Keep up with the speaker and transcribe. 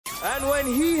And when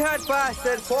he had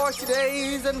fasted 40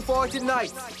 days and 40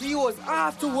 nights, he was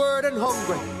afterward and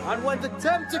hungry. And when the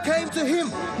tempter came to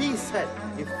him, he said,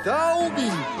 if thou be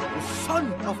the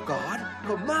Son of God,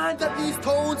 command that these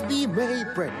stones be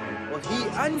made bread. But he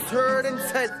answered and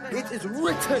said, it is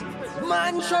written,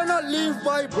 man shall not live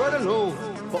by bread alone,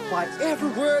 but by every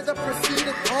word that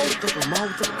proceedeth out of the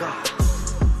mouth of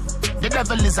God. The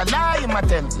devil is a lie, my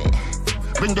tempt me.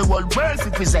 Bring the whole world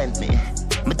to present me.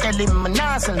 Me tell him my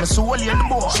nass and my soul in the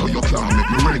boy. So you can't make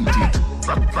me rent it.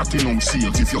 Platinum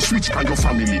seals, if you switch by your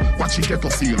family, watch it get to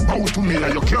feel. Bow to me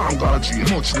and you can't guard jail.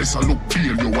 Much less I look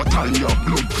pale, you a tie your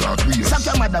blood clot wheel. Suck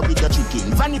your mother with your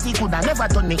chicken. Vanity could have never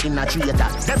done me in a traitor.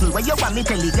 Devil, where you want me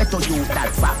tell you get to you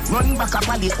that fact. Run back up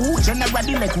alley, ooh,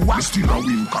 generally like what? Me still a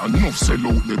win, can enough sell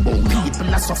out the bowl.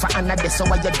 People are suffer and a death, so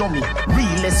why you dummy?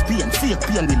 Real pain, fake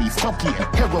pain relief, cocaine,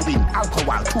 heroin,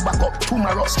 alcohol, tobacco,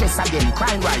 tomorrow, stress again,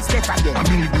 crime rise, death again. I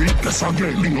mean, greatness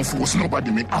again, me no force,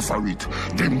 nobody me offer it.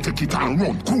 Them take it and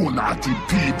run, cold-hearted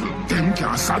people. Them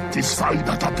can't satisfy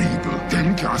that a people.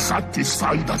 Them can't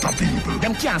satisfy that a people.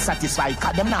 Them can't satisfy,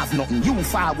 cause them have nothing. You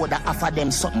forward and offer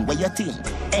them something where you think.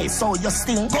 Hey, so you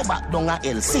sting, go back down a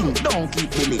hell, sing, don't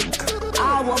keep the link.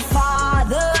 Our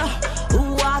Father,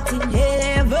 who art in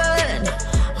heaven,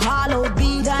 hallowed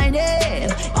be thy name.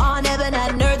 On heaven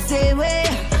and earth say way,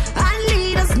 and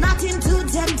lead us not into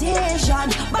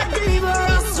temptation, but deliver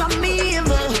us from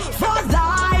evil. For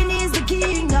thine is the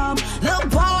kingdom, the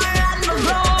power and the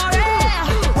glory.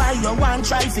 While you want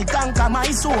try to conquer my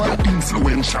soul, your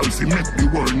influential fi make the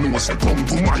world know. Say come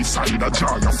to my side, a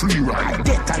joy a free ride.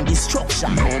 Death and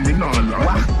destruction. No, me no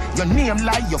lie. Your name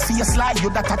lie, your face lie, you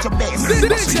that at your best.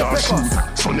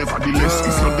 djpeckus. So nevertheless,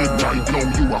 if you're dead right now,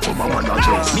 you are come and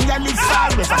adjust. Me a live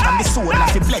forever and the soul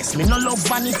like a bless. Me no love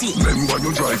vanity. Then why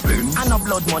you drive then? I no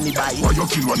blood money buy. Why you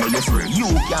kill one of your friends? You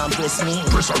can't press me.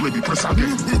 Press already, press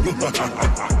again.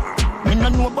 Me no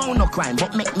know about no crime,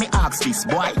 but make me ask this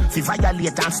boy. If I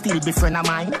violate and still be friend of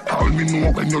mine. All me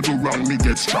know when you do wrong, me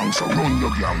get strong. So run your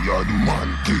gang, you're the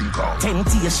man, King Kong.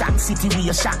 Temptation,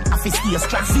 situation, office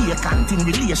stress, vacant in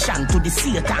relation to the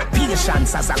Satan.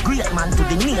 Patience as a great man to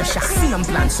the nation. Same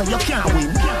plan, so you can't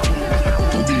win.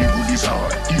 To be good is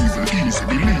hard, evil easy,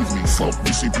 believe me. Fuck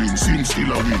discipline, sin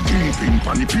still a win. Keeping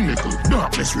on the pinnacle,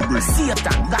 darkness we bring.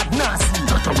 Satan, God nasty.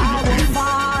 That's how you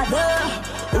Father,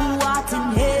 who art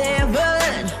in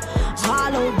heaven,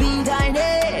 hallowed be thy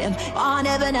name. On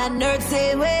heaven and earth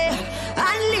say way,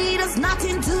 and lead us not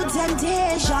into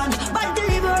temptation, but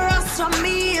deliver us from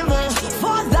evil.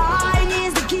 For thine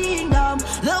is the kingdom,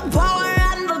 the power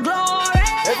and the glory.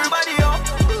 Everybody up,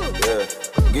 yeah,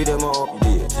 give them up,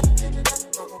 yeah.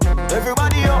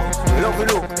 Everybody up, love a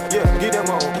look, yeah, give them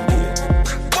up, yeah.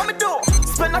 What me do?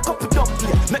 Spend a couple dump,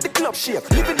 yeah, make the club shake,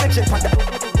 living legend for that.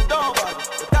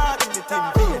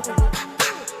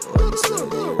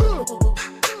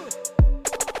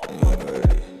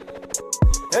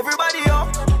 Everybody up,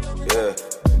 yeah,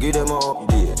 give them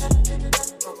up, yeah.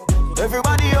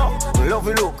 Everybody up, love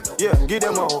you look, yeah, give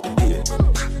them up, yeah.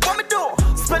 What me do?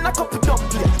 Spend a couple dump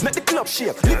play, make the club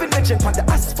shake, living legend on the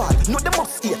asphalt, no they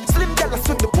must eat. Slim gal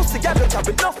swing the pussy, gal don't have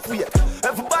enough weight.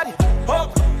 Everybody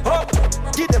up,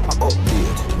 give them a up,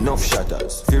 yeah. Enough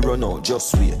shatters, fear run out,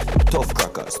 just wait. Tough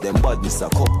crackers, them badness a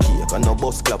cupcake. And no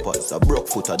bus clappers, a broke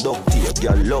foot, a duct tape.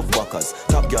 Girl love backers,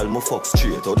 top girl mo fuck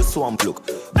straight. Or the swamp look,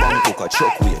 bank hook, a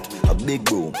chuck weight. A big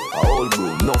broom, a old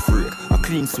broom, no freak. A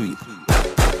clean sweep,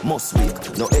 must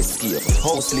wake, no escape.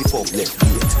 House lift up, left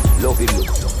gate. Love it look,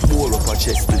 pour up a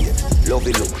chest plate. Love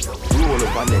it look, roll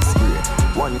up a next grade.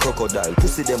 One crocodile,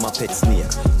 pussy them a pet snake.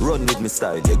 Run with me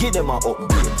style, yeah, give them a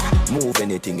upgrade. Move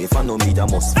anything, if I know me, that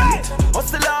must wait.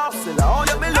 Hustler, all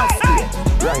you me love straight.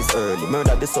 Rise early,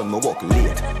 murder the sun, me walk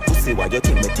late. Pussy, why you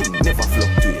think me think never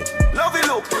fluctuate. Love it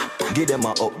look, give them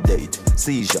a update.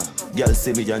 Seizure, girl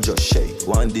see me and just shake.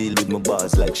 One deal with my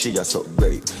bars like she a suck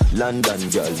great. London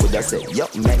girl, would I say,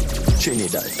 yup mate.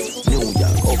 Trinidad, New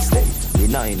York, upstate. The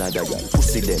 9 other girl,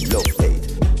 pussy them love hate.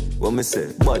 What me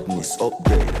say, badness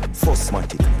upgrade.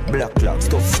 Fosmatic, black cloud,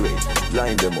 stuff straight.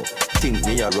 Line them up, think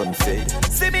me a run fade.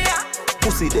 See me ya,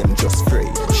 pussy them just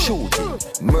afraid. Shooting,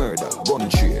 murder, gun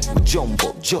trade. We jump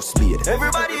up, just beat.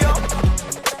 Everybody up,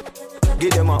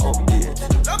 give them a update.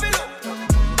 Love it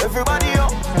up, everybody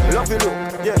up, love it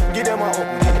up. Yeah, give them a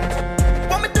update.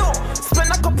 What me do?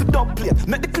 Spend a couple dump plate,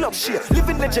 make the club shake.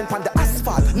 Living legend on the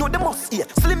asphalt, no they must eat.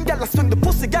 Slim gal swing the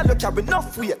pussy, gal you carry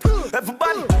enough weight.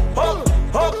 Everybody,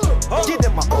 give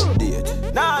them a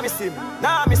update. Nah miss him,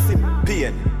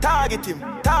 vein. Target him,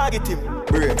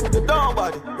 brain. You don't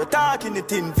body, you're talking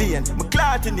it in vain. Me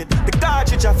clotting it, the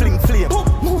cartridge a fling flame.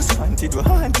 Most wanted, we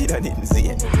haunted and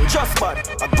insane. Just bad,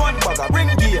 a gun bag, a ring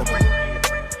game.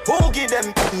 Who give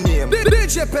them name?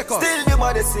 djpeckus. Still the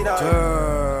body sit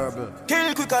down.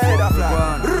 Kill quick ahead of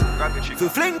fly. Fi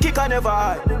fling kick I never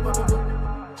hide.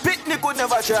 Picnic could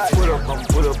never try.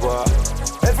 Pull up, boy.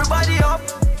 Everybody up.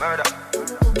 Murder.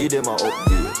 Give them a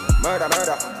update. Murder.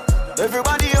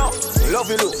 Everybody up. Love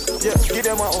you look. Yeah, give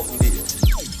them a update.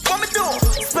 What me do?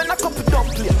 Spend a couple dumb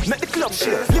play. Make the club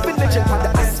share. Living legend on the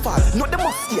asphalt. Not the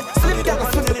must here. Slim gang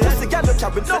swim the pussy. Gang no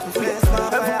cabin. Nothing place.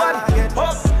 Everybody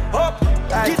up.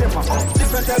 Give them a up.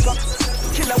 Different type of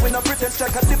killer with no pretend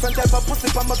strike. A different type of pussy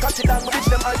from my catchy down. Reach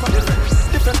them icon.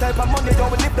 Different type of money.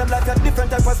 Don't we live them like a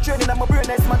different type of training. I'm a brain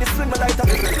nice man. They swing me like a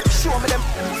show me them.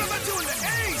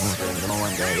 No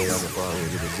one day they have a power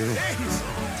with the zoo.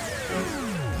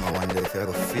 No one day if you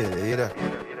ever feel it either.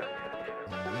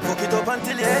 Fuck it up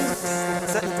until the end.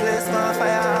 Set the place for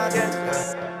fire again.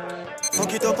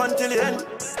 Fuck it up until the end.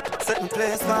 Set the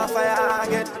place for fire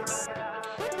again.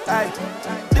 Aye,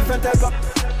 different type of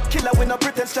killer with no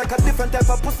pretend strike. A different type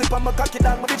of pussy from my cocky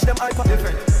down. My bitch them icon.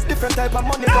 Different type of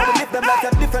money. Don't live them like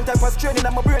a different type of training.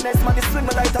 I'm a brain nice man. They swing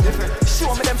me like a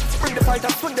show me them. Bring the fighter.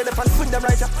 Swing the left and swing them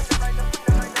right.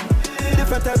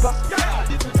 Different type of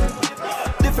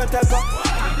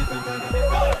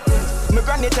my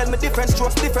granny tell me different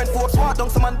strokes, different forks. Walk down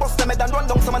some and bust them head and run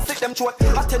down some and stick them throat.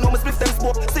 I tell no me split them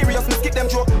sport. Serious me skip them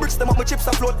joke. Bricks them up, my chips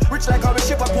afloat. Rich like how we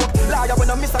ship a quote. Liar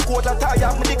when I miss a quote. I tire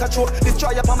up, me dick a choke.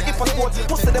 Destroy up on my hip a sport.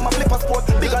 Pussy them a flip a sport.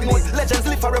 Big and noise. Legends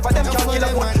live forever. Them can't kill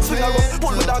a goat. Swing a rope.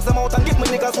 Pull me dogs them out and give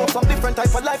me niggas hope. Some different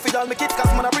type of life with all my kids.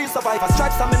 Cause man a real survivor.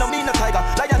 Stripes and me no mean a tiger.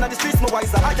 Lion on the streets me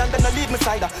wiser. I and them a lead me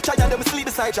side. Try and them sleep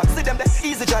beside ya. See them the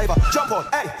easy driver. Jump on.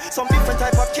 Hey, some different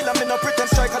type of killer. Me no pretend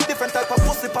strike. A different type of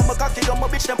pussy from my cocky. Don't my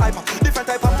bitch them hyper. Different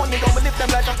type of money, don't live them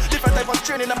like a different type of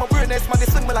training. I'm a brain nice man, they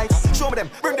swing me like show me them,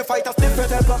 bring the fighters.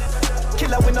 Different type of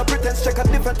killer with no pretense. Check a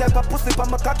different type of pussy from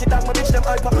my cocky down, my bitch them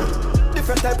hyper.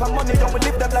 Different type of money, don't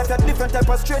live them like a different type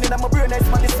of training. I'm a brain nice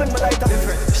man, they swing me like a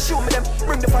show me them,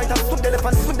 bring the fighters. Swing the left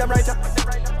and swing them right.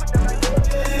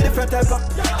 Different type of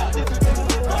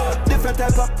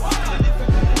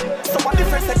so a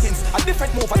different settings, a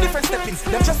different move, a different steppings.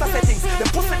 Them just a settings, them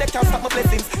pussy they can't stop my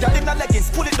blessings. Y'all in the leggings,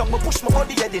 pull it down, me push my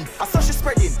body head in. I saw she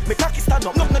spreading, me cocky stand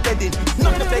up, nothing dead in,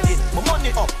 nothing begging. My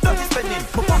money up, dirty spending,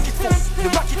 my pocket full, the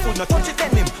rocket full, no touch it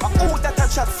in him. I owe that a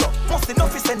chat so, must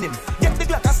enough is send him. Get the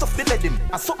Glock and stuff the lead him,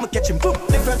 I suck me catch him, boom.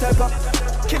 Different type of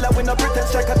killer with no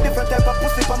pretense, strike a different type of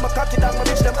pussy from my cocky down, my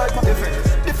bitch them hyper.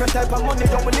 Different type of money,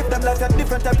 don't we live them like a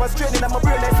different type of training. I'm a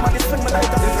real nice man, they swing me like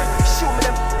a show me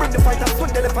them, bring the fight and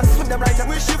swing the left and swing them right.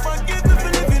 Wish you forgive me for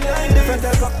living like different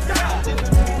type of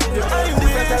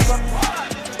different type of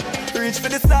reach for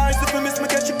the stars if you miss me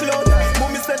catch you cloud.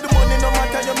 Mommy said the money no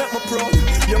matter you make me proud.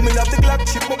 You me have the Glock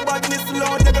chip my badness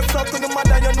loud. You got suck on the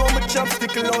mother you know me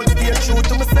chopstick loud. Stay true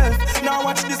to myself. Now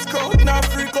watch this crowd. Now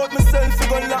freak out myself. You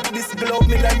gon' lock this glove.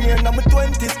 Me like me in my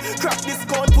 20s. Crack this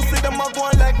code. Pussy them a go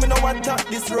on like me no attack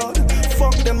this road.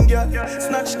 Fuck them girl.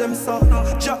 Snatch them soul.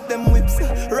 Drop them whips.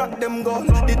 Rock them gold.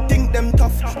 They think them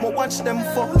tough. Me watch them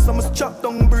fall. So me chop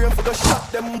down brain for the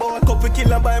shot them ball. Couple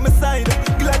killer by my side.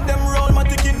 Glad them roll. My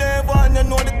ticket never. And you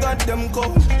know the goddamn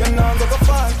code. You know go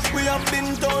far. We have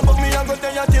been down, but me I go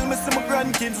there till me see my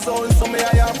grandkids soul. So me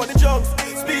I am for the drugs.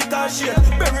 Speak that shit.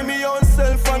 Bury me own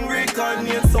self and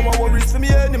reincarnate. Some worries for me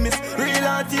enemies. Real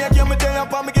and take you me there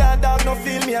up and me get dog. No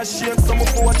feel me a shake. Some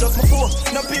four just my four.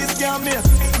 No peace can't make.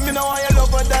 Me know I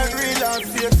love her than real and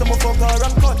fake. Some fuck her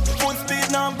and cut. Full speed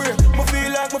now break. Me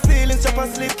feel like my feelings chop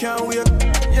and sleep can't wait.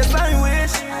 Yes I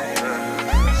wish.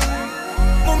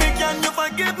 Mommy, can you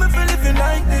forgive me for living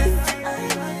like this?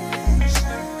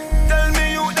 Tell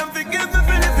me you don't forgive me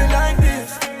for living like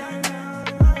this.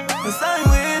 Yes, I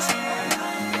wish.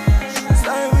 Yes,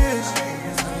 I wish.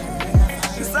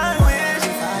 Yes, I wish.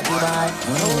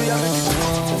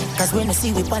 Cause when I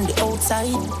see we on the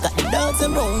outside, got the dogs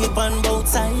and round whip on both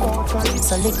sides.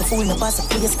 So lick a fool, no pass a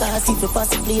place. Cause if you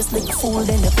pass a place, lick a fool,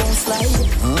 then you don't slide.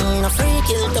 A free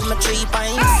kill to my 3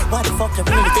 pints. What the fuck you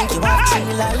really think you have 3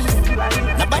 lives?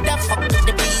 Nobody fuck with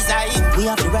the bees eye. We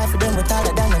have to rifle them with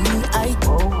taller than a new eye.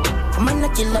 Man a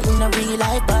killer in a real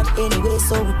life, but anyway,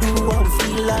 so we do what we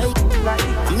feel like.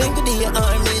 I make the day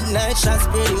or midnight, shots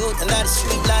spread out and not the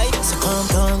street light. So calm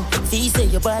down, fee say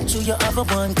you bad through you have a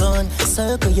one gun.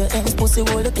 Circle your ends, pussy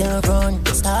wall you can't run.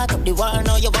 Start up the war,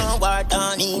 now you want war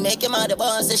done. Me make your mother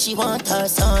boss say she want her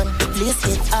son. The place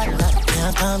get hot, not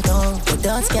can't calm down. The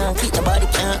dance can't keep the body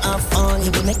can't have fun.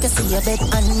 He will make her see your bed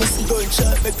and miss it.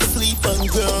 Gunshot make you sleep on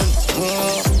ground.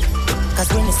 Cause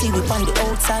when you see we on the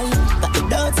outside. Got the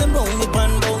dogs and round me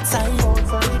on both sides.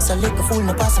 So lick a fool,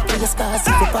 no pass a place, cause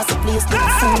if you pass a place, lick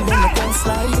a fool, then you don't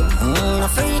slide. A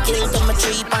free kill to my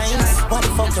 3 pints. What the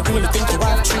fuck you really think you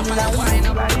have 3 lives?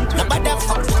 Nobody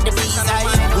fuck with the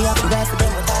B-side. We have to ride for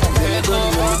them without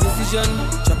a decision.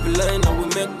 Chop a line and we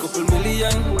make couple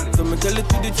million. So me tell it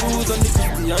to the truth on the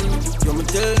Christian. You me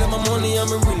tell them I'm money,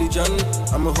 I'm a religion.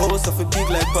 I'm a host of a big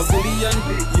like pavilion.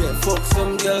 Yeah, fuck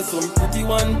some girls, some pretty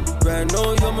one. Right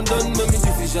now, you me done make me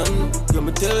decision. You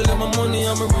me tell them I'm money,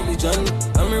 I'm a religion.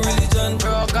 I'm a religion.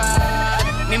 Bro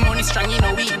God, me money strong in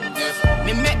a week.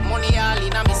 Me make money all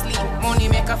in a me sleep. Money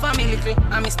make a family free,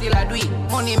 and me still a do it.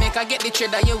 Money make a get the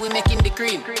cheddar, yeah we making the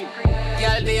cream.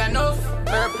 Girl, they enough,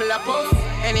 purple a puff.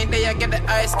 Any day I get the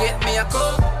ice, get me a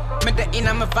cup. Me the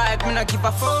inna my vibe, me not give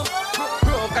a fuck.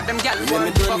 Broke at them gal, yeah,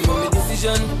 me done my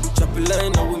decision. Chop a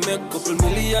line and we make couple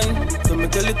million. So me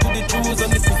tell it to the truth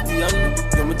and the Christian.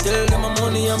 Yeah, me tell them I'm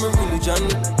money, I'm a religion.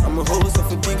 I'm a host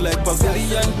of a big like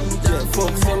pavilion. Yeah,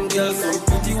 fuck some girls, some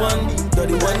pretty one.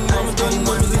 daddy1, I'm done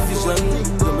my decision.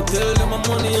 Yeah, me tell them I'm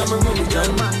money, I'm a religion.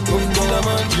 Don't kill a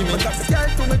man. I got the girl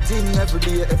to my thing every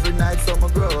day, every night, so I'ma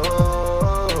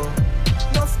grow.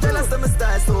 Jealous of my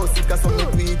style, so sick as some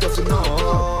tweet of you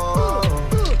know.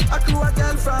 A crew a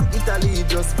girl from Italy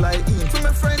just fly in. To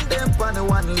my friend them pan the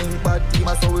one link, but team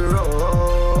a so we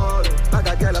roll. Bag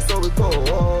a girl a so we go.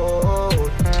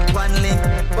 One link,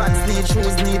 pants need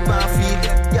shoes, need my feet.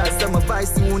 Girl say my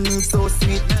vice you need so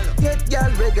sweet. Get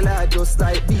girl regular just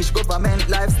like beach. Government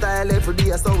lifestyle every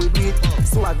day so we do it.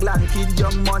 Swag land kid,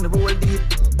 young money roll deep.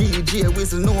 DJ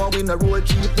whistle, no we no roll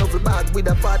cheap. Double bag with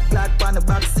a fat black pan the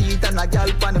back seat and a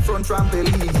gal pan the front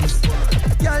trampolines.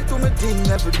 Gal to me thing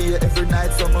every day, every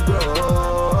night, so me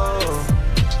grow.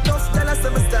 Just jealous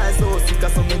of my style, so sick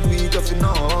as some me do it, if you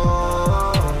know.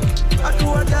 I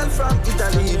do a gal from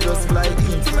Italy, just fly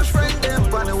in. To my friend them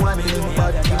pan the one in,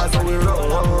 but him as how we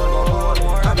roll.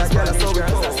 I got gal so we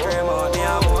go.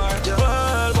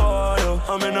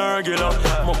 I'm in a regular.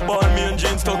 My ball, me and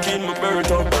jeans stuck in my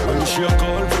belt up. When she a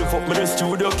call, bring fuck me the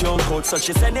studio can't cut. So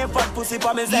she send a fat pussy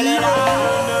for me cellular.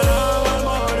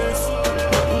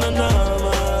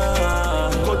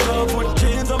 Cut off with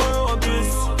jeans on my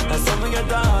rubbies. That's something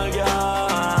get all,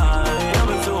 yeah. I'm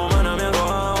a two man, I'm a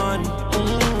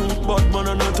one. But man,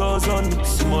 I'm not 1,000.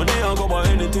 See money, I go buy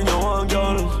anything you want,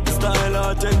 girl. Style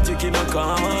authentic in a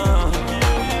car.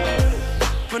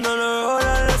 When on the road,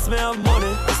 unless me have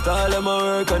money. Style of my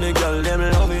work and the girl, them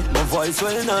love it. My voice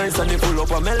well nice and they pull up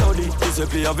a melody.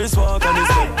 Disappear of his walk and his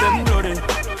step them bloody.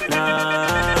 Nah,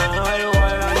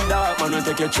 wild and dark, man, I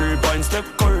take a 3 point step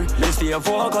curry. Let's stay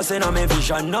focusing on my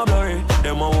vision, no blurry.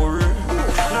 Them a worry.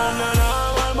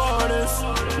 I'm honest.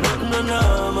 Man.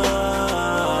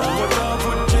 Cut off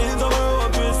with jeans on my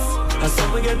rubbies. That's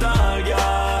how we get all,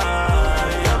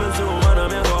 yeah. I'm a zoom and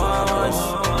I'm a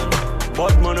one.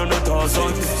 But man, I'm not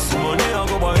 1,000. Money, I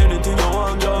go buy anything I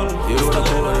want, girl. You know the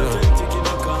code.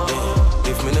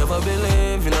 If me never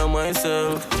believe in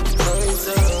myself,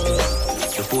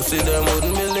 the pussy them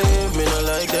wouldn't believe me, not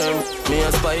like them. Me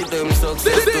a spite them,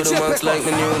 success to the max like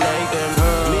me new like them.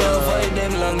 Me a fight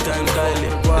them long time,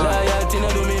 Kylie. Loyalty no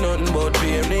do me nothing but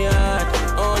pay me hard.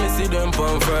 Only see them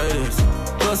on Fridays.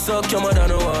 Just suck your mother,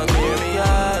 no walk near me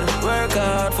hard. Work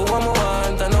hard for what I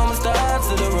want, and I'm start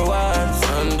to the rewards.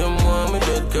 And them want me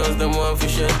dead, cause them want for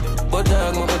shit. But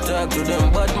dog, me go talk to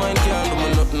them, bad mind can't do me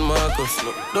nothing, Marcus.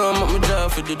 Don't make me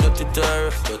job for the dirty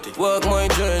tariff. Walk my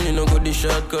journey, no go the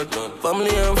shortcut.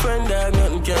 Family and friend, dog,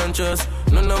 nothing can trust.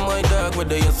 None of my dog,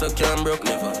 whether yes I can broke.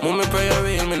 Mommy pray a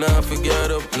real, me not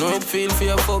forget up. No it feel for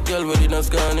your fuck, girl, but it not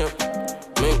scan you.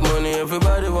 Make money,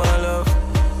 everybody want love.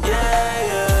 Yeah.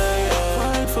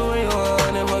 Fight for what you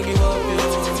want, never give up,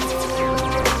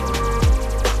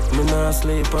 yo. Me not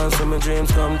sleep and so my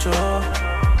dreams come true.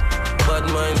 Bad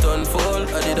mind turn full.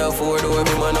 I did afford the way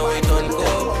me man away turn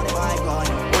cold.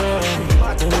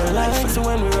 In my life, so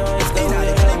when we rise, then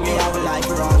we have a life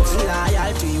wrong.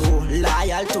 Loyal to you,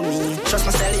 loyal to me. Trust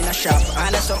myself in a shop,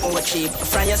 and that's something we cheap.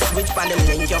 From your switch on the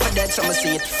link, you're for dead summer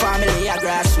seat. Family, a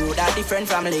grassroots, a different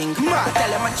family link. Tell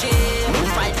them a cheap,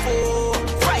 fight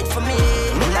for me.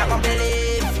 Like my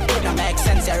belief, it don't make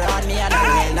sense around me and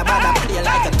around. Nobody play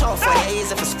like a tough one,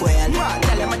 easy for square.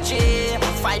 Tell them a cheap,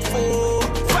 fight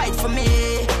for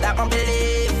me. Like my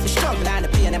belief. Struggle and the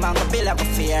pain, them gonna build up a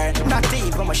fear. Not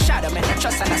even my shadow, man, I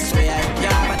trust and I swear.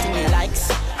 Yeah, but to me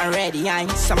likes, I'm ready, I'm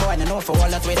some boy, I know for all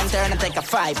that way, them turn and take a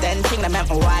 5. Then think them make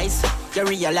me wise. You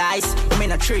realize, I'm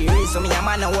in a tree, so me a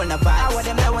man, I hold the vibe. I want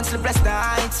them that want sleepless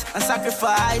nights and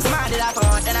sacrifice. Man, did I go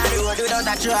then I do it without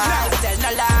that drive. Tell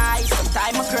no lies,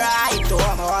 sometimes I cry. To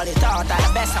all my all the thought, I'm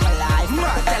the best of my life.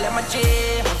 Tell them a G,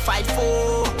 fight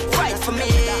for me.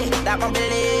 That one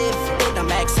believe. It don't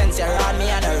make sense, you're on me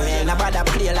and the rain. I rather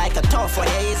play like a tough one,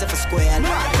 easy for square.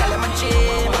 Tell him a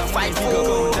gym, fight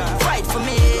for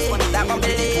me. That one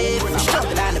believe.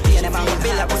 Struggle down the pain, I'm gonna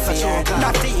build up with fear.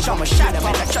 Not teach, I'm a shadow,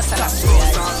 man, I trust and I swear.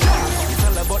 It's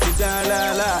all about the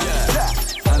da-la-la.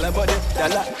 All about the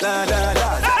da-la-la-la.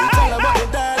 It's all about the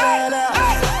da-la-la.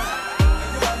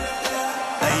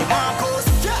 Hey, Marcos,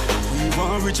 we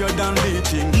want richer than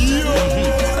bleaching.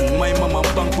 And my mama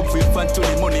bank book with fat to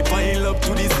the money pile up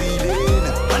to the ceiling.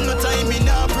 And no time in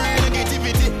a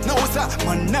pre-negativity. No, sir,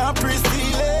 man, not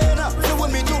pre-stealing. So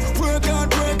when me do work and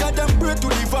break to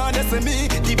the father, say me,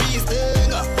 the beast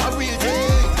thing. A real thing.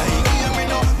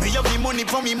 Me have the money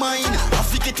for me mind. I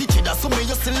forget each other, so me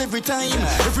just every time.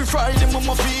 Every Friday,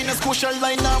 mama feel in a social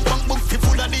line. And bank book fi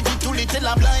full of digital little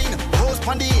I'm blind. Rose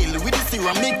pan the hill with the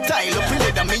ceramic tile. Up in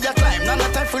leather, me a climb. Now no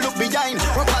time for look behind.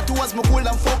 Rock out towards my cool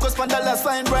and focus pan dollar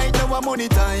sign. Right now a money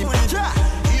time.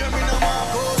 Hear me now,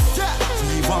 Marcos.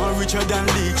 We want richer than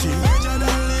leeching.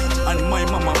 And my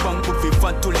mama bank book fi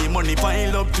fat to the money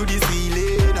pile up to the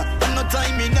ceiling. And no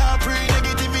time in a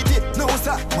pre-negativity. No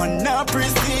sir, man not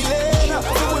pre-stealing.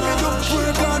 So when you do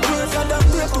work and break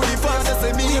to the fans,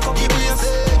 say me give me a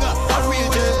thing, a real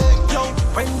thing. Yo,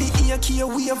 when the ear key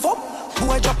wave up,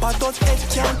 boy drop a dust, head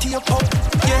can't tape up.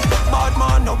 Yeah, bad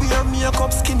man now wear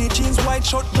makeup, skinny jeans, white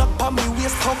shirt, drop on me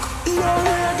waist tuck. You know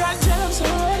I got jams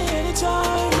already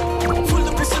anytime. Full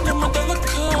of pussy, them at the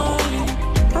calling.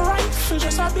 Rifle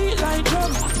just a beat like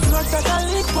drum. Blood that I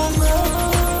lick on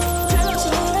road. Jams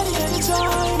already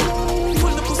anytime.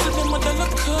 Full of pussy, them at the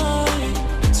calling.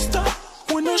 Stop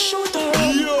when I shoot them.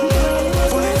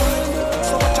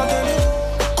 So what I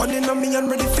tell? Calling on me and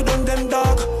ready for them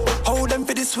dog. How them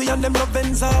for this way and them love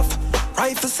ends off.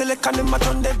 Rifle select and them a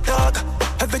turn dead dog.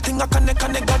 Everything I connect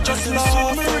got just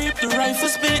love. Me rape the rifle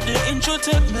spit, the intro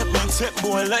tape. Make man set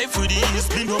boy life with ease.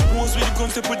 Big up pose with the gun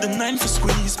tip with the 9 for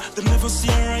squeeze. They never see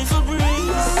a rifle breeze. I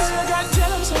got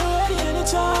jams already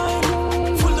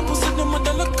anytime. Full the pussy, them with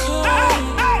the look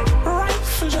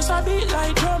rifle just a beat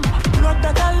like drum. Blood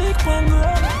that I lick on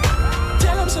ground.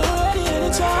 Jams already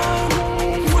anytime.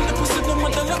 Full the pussy, them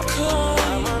with the look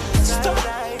stop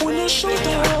when you shoot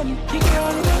them. You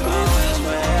can't get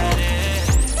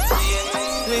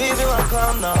Please do I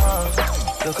come now.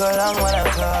 Look along what I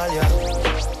call you.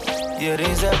 You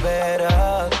deserve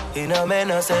better. You know me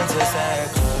no sense of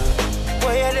cycle.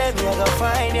 Where you let me I go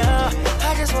find you.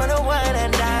 I just wanna wine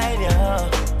and dine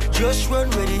you. Just run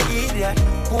with the idiot.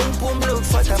 Boom boom look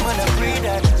for the man to breathe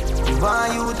that. Why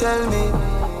you tell me?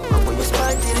 When you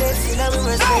spot the legs in a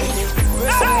Mercedes.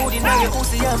 Rest mood in your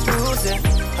pussy and bruising.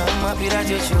 I'm happy that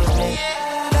you choose me.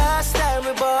 Last time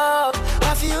we bought,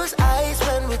 I fuse ice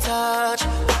when we touch.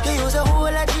 You use a hole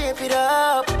and drape it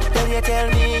up. Then you tell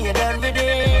me you're done with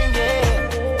it,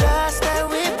 yeah. Last time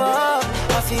we bought,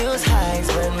 I fuse highs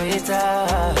when we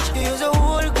touch. You use a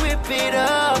hole, grip it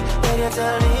up. Then you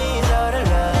tell me it's out of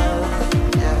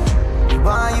love, yeah.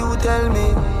 Why you tell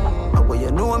me? Where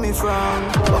you know me from?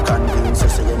 What convince you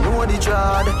say you know the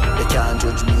trad? You can't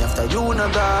judge me after you know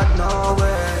God, no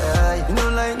way. You know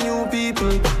like new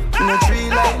people. In a tree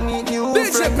like me, new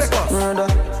friends. Murder,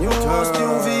 new house,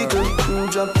 new vehicle. New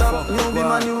drop top, new be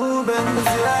my new Benz,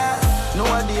 yeah.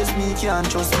 Nowadays me can't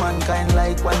trust mankind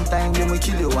like one time. Them we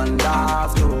kill you and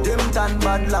laugh too. Them done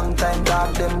bad long time,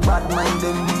 dog. Them bad mind,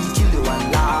 them we kill you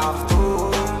and laugh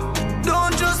too.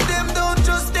 Don't trust them,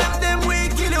 them we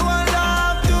kill you and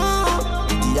laugh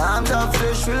too. The arms of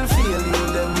flesh will fail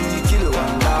you, them we kill you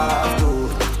and laugh too.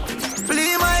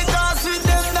 Play my cards with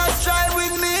them that strive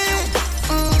with me.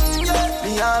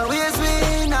 Always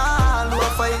win, all who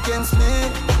fight against me.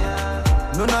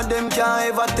 None of them can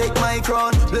ever take my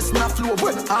crown. Listen a flow,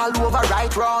 but all over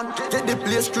right round. Get the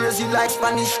place crazy like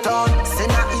Spanish town.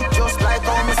 Send a hit just like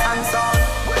Thomas and Son.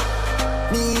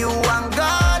 Me, you and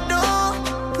God, no.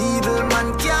 Evil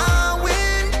man can't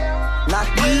win. Not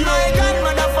me, my God,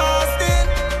 man, a fasting.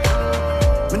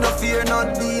 Me no fear no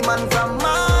demon from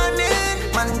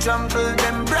morning. Man trample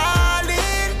them brawling.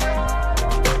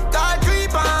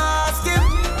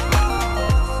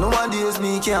 Nowadays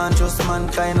me can't trust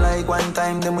mankind like one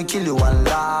time. Them we kill you and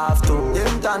laugh too.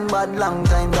 Them done bad long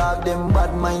time, dog. Them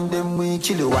bad mind, them we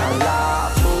kill you and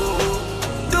laugh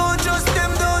too. Don't trust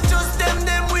them,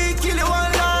 them we kill you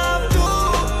and laugh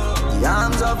too. The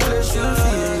arms of flesh will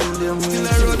feel them we still I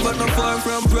run but not far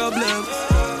from problem.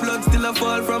 Blood still I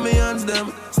fall from me hands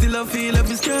them. Still I feel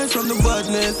every scratch from the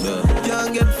badness.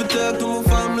 Can't get for talk to my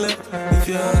family. If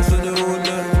you answer the road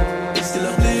then still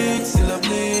I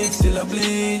bleed, still I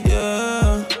bleed,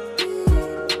 yeah.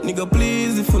 Nigga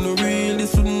please, if you no real,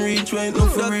 this wouldn't reach right ain't no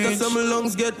for reach. Doctor, some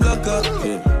lungs get blocked up.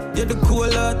 Yeah, the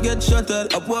cool heart get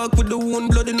shattered. I walk with the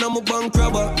wound blood in my bank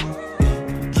robber.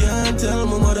 Can't tell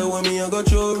my mother when me I go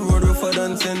through road rougher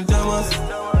than St. Thomas.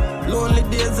 Lonely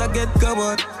days I get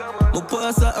covered. My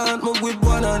pass a aunt, my whip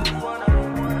one hand.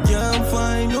 Can't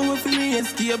find no way for me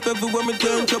escape everywhere me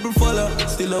turn trouble follow.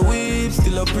 Still a weep,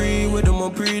 still a pre, with them a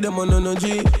pre, them on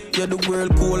energy. Yeah, the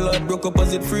world cold heart broke up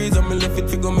as it freeze. And me left it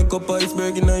figure make up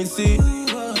iceberg in I see.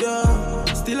 Yeah,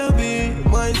 still a be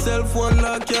myself one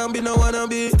lock, can't be no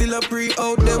wannabe. Still a pre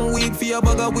out them weed for a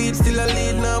bag of weed. Still a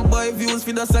lead now buy views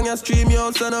for the song I stream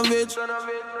you son of bitch.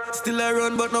 Still I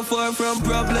run but not far from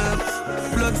problems.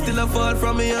 Blood still a fall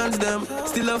from me hands them.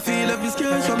 Still I feel every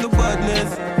scratch from the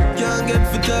badness. Can't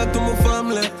get fit talk to my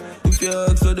family. If you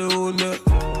ask for the owner,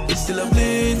 it's still a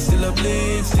bleed, still a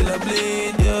bleed, still a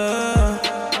bleed, yeah.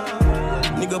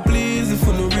 Nigga please, if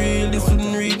you no real, this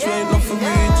wouldn't reach, right enough for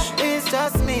reach. It's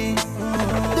just me,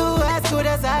 do as good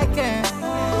as I can.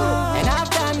 And I've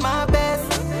done my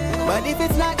best. But if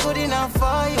it's not good enough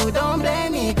for you, don't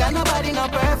blame me, cause nobody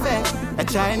not perfect. I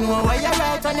try and know where you're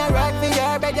right on your rock for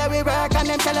your bed, yeah, we work and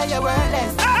them tell her you're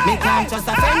worthless. Me can't trust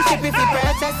a friendship if you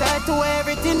purchase her to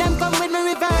everything, them come with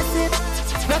me reverse it.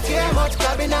 Not care much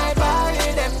clubbing I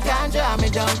party, them can't draw me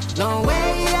down. No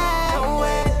way, yeah, no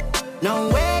way, no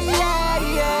way, yeah,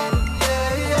 yeah.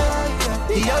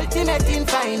 The ultimate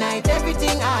infinite,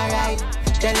 everything alright.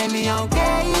 Telling me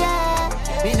okay,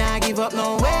 yeah. Me nah give up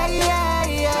no way, yeah,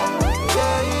 yeah.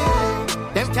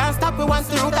 Them can't stop me once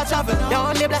the route I travel. They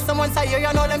only bless someone say you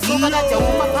know them super that you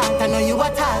whoop apart. I know you are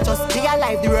tired, just be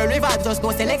alive, the world revive. Just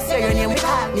go say next year your name we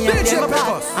call me and play my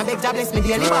part. And big job bless me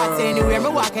daily part. Say anywhere me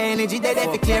walk, energy dead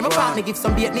if you clear my part. Me give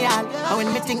some beat me all. And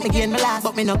when me think me gain me last,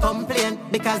 but me no complain.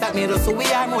 Because that made us who we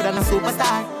are, more than a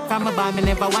superstar. From a bar me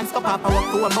never once go pop. I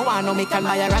walk to what me want, no me can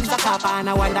buy a ranch a copper. And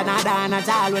I wonder nada and a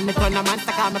gyal. When me turn a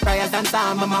monster, call my prayers and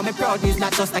psalm. My mama proud, he's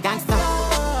not just a gangster.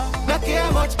 Not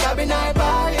care much cabin I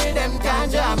party, them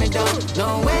can't draw me down.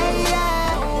 No way,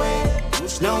 yeah, no way,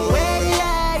 no way,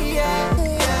 yeah, yeah,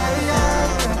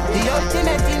 yeah. The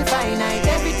ultimate infinite,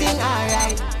 everything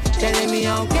alright. Telling me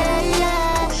okay,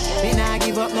 yeah. Me nah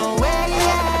give up no way,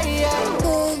 yeah,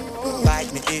 yeah.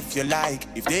 Like me if you like.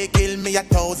 If they kill me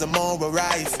 1,000 more will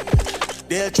rise.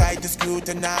 They'll try to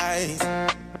scrutinize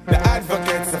the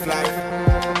advocates of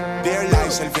life. Their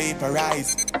life shall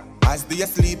vaporize as they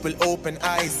asleep will open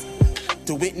eyes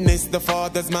to witness the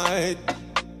Father's might,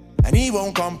 and he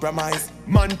won't compromise.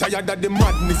 Man tired of the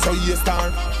madness, so he a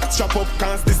star. Strap up,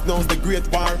 cause this now's the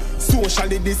great war.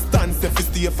 Socially distance if you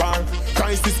stay far.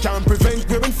 Crisis can't prevent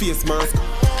wearing face mask.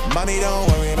 Mommy, don't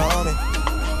worry about me.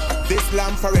 This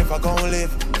lamb forever gon'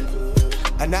 live,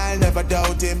 and I'll never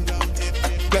doubt him.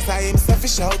 Plus I himself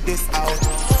shout this out.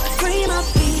 Free my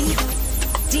people,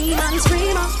 demons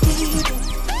free my people.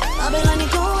 Babylon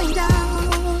is going down.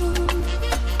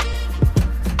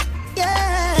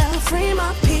 Yeah, free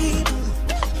my people.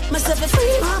 Myself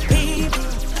free my people.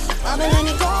 Babylon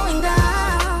is going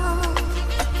down.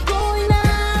 Going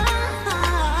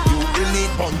down. You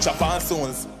elite bunch of our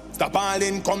souls. Stop all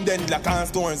in, come then like our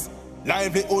stores.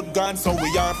 Livelihood gone, so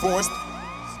we are forced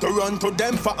to run to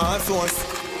them for our source.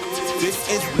 This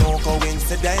is no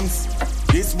coincidence.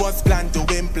 This was planned to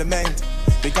implement,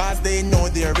 because they know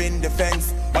they're in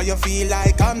defense. But you feel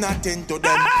like I'm not into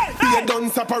them. They done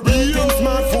separating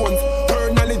smartphones,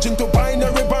 turn knowledge into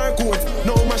binary barcodes.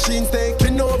 No machines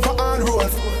taking over all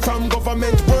roads, from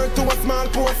government work to a small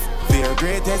post. Their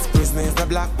greatest prison is the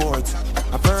blackboards.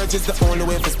 A purge is the only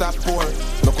way to stop poor.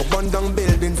 Look up burn down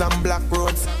buildings and black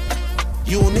roads.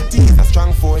 Unity is a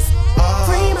strong force.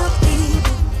 Free my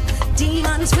people,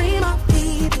 demons free my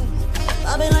people.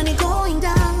 Babylon is going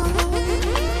down.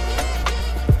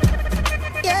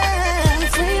 Yeah,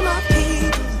 free my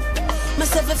people.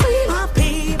 Myself free my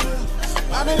people.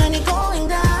 Babylon is going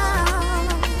down.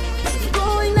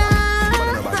 Going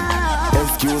down.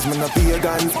 Excuse me, no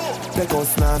pagans. Take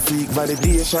us now seek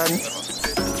validation.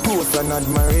 Post and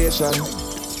admiration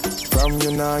from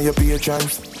you now, your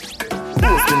patrons.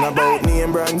 Boasting about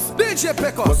name brands.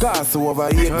 djpeckus. But cost over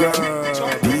 8 grand.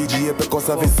 djpeckus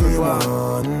of his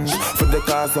man. For the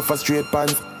cost of a straight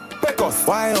pants. Peckus.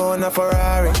 Why own a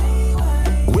Ferrari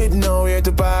with nowhere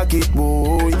to park it,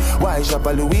 boy? Why shop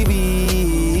a Louis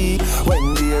V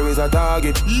when there is a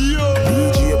target?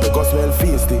 djpeckus well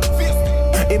faced it.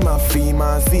 Him a fee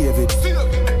man save it.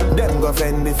 Them go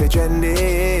fend if it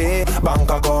trendy. Bank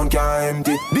account can't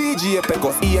empty.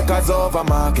 djpeckus acres over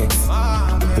markets.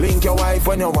 Link your wife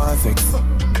when you want sex.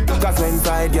 Cause when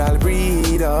side girl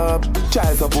breed up,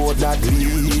 child support that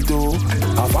lead to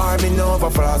a farming over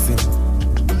flossing,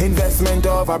 investment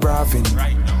over braffing.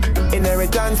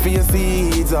 Inheritance for your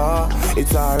seeds,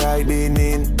 it's alright being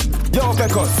in. Yo,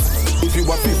 Peckus, if you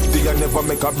are 50 and never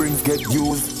make a brings get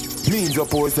used. Means your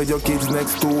boys say your kids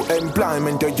next to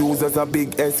employment you use as a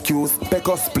big excuse.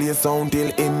 Peckus play sound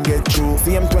till him get through.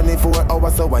 See him 24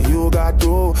 hours, so what you got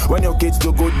to? When your kids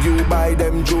do good, you buy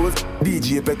them jewels.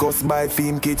 DJ Peckus buy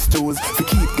theme kids tools. To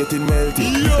keep getting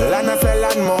melty. Lana sell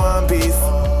and more and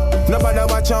peace. Nobody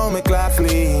watch how me class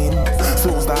clean.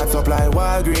 Soon start supply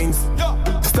Walgreens.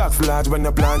 Stocks large when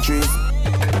you plant trees.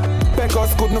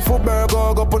 Peckus couldn't for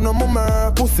burger, go put no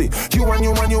more pussy. You,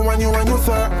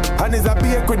 sir. And it's a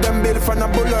bakery, them built from a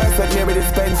buller. Set near the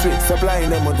dispensary, supplying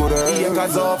them with good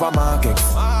acres over markets.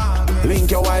 Link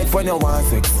your wife when you want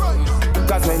sex.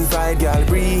 Cause when side girl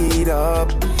breed up,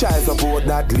 child support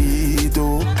that lead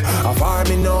to a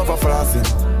farming over flossing,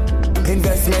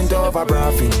 investment over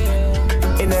profit.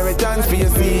 Inheritance for your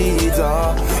seeds,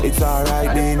 it's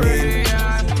alright being in.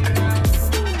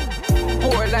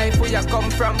 Poor life where you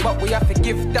come from, but we have to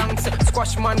give thanks.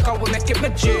 Squash man, cause we make it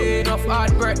major. Enough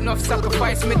hard work, enough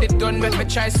sacrifice. Me did done, make me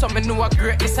try something new.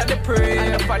 Greatness of the prayer.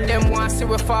 And for them want see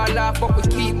we fall off, but we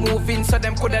keep moving, so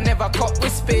them coulda never cut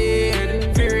with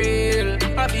speed. For real,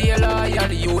 I be a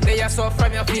loyal you. They are so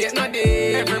from your feet, no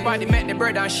day. Everybody make the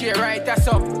bread and share right, that's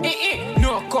up.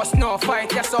 No cuss, no fight,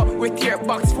 that's so we tear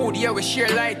box food, yeah, we share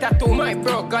light. That to my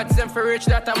bro, God's them for rich,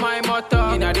 that my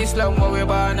motto. In this long where we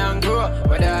born and grow,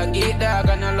 where I get dog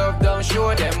and I love don't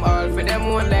show them all for them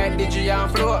one like DJ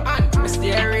and flow. And I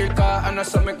stay real car and I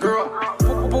saw me grow.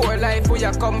 Poor life where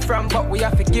you come from, but we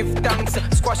have to give thanks.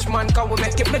 Squash man, cause we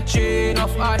make it major.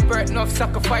 Enough hard work, enough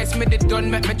sacrifice. Me did done,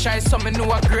 make me try something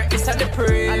new. Greatness of the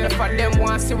prayer. And for them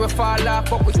want see we fall off,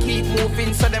 but we keep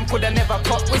moving, so them coulda never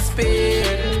cut with speed.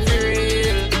 For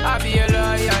real, I be a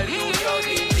loyal you.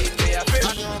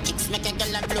 Make a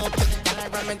girl a blow, girl a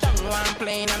run me down while I'm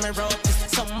playing on me road.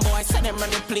 Some boys say them run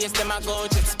the place, them a go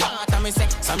just part of me say.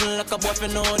 Some look a boy for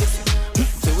know this.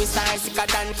 Suicide sicker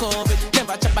than COVID.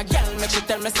 Never chop a girl, make she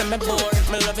tell me say me bored.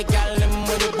 Me love a girl, them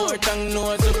with the bored tongue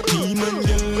nose. Demon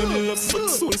girl, them love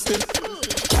sex so instead.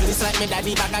 Girl is like me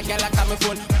daddy, back a girl a call me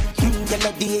phone.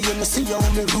 L.T.D, you me see how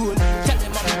me roll. Tell me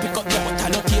mommy pick up your butt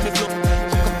and no cable flow.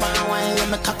 Hook up and wine, let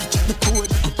me cocky check the code.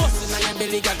 Bustin' on your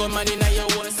belly, got gun man inna your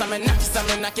hole. Some me knock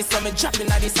it, some me drop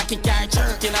inna the sacky car.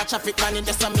 Jerk inna traffic, man, it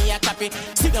just on me a copy.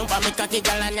 Sit down for me cocky,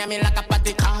 girl, and me like a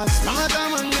patty cars. Smart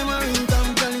man, them a ring,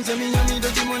 come telling say me and me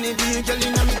dirty money, be girl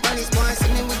inna me palace. Boy, see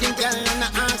me with them girl and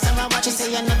I ask them what you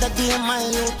say another day, my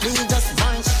you please just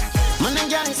vanish. Man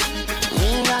and girls,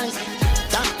 mean girls,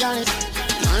 top girls,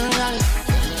 man girls,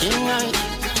 king girls,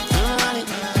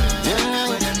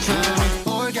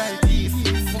 poor girl thief,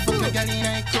 fuck a girl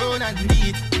inna a crown and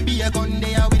lead. Be a gun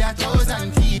there with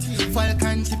 1,000 feet.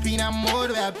 Falcon chip in a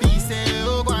mode where I say,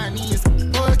 oh, go on knees.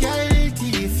 Poor girl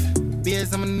thief,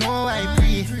 based on know I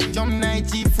pre. Jump night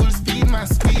jeep full speed, my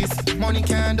squeeze. Money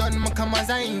can't done, my come as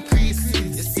I increase.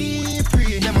 You see,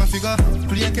 pre, them a figure.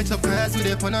 Play a catch up class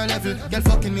with up on a level. Girl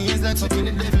fucking me is like fucking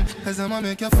the devil. Cause I'ma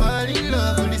make you fall in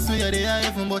love. This way they are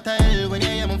even but I hell. When you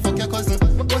hear me fuck your cousin.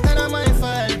 But I know my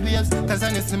fault, babes. Cause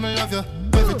honestly, me love you.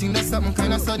 Everything that's something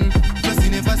kinda sudden. Plus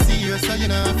you never see you, so you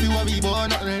know if you worry about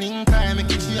nothing link time, make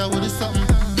it sure with something.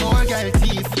 Poor girl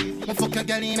thief, I fuck a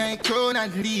girl in a crown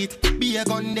and lead. Be a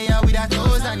gun there with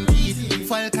 1,000 teeth.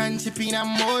 Falcon chip in a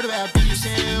mode where I be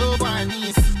share over her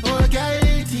knees. Poor girl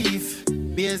thief,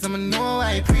 based on know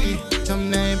I pre. Jump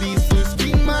 9 beats full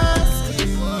spring mask.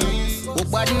 Oh,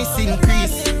 badness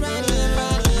increase.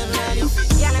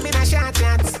 Yeah, let me my shot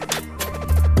shots.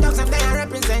 Dogs up there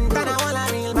represent and I want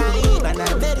a real vibe. And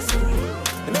the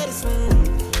medicine.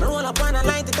 I roll up and I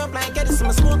light it up like Edison.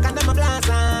 I smoke and then I blast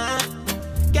off.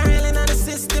 Carrying on the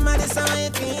system and this how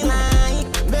it feel like.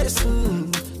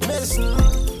 Medicine.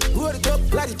 Roll it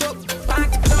up, light it up.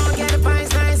 Pack it down, get the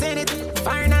pies nice in it.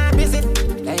 Fire not visit.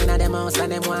 They in them house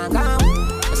and them want go.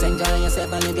 Just enjoy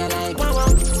yourself and live your life. Whoa.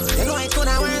 You know it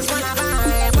coulda worse when I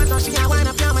buy. But now she a wind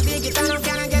up, now I take it and I'm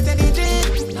gonna get to the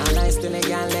gym. All I still a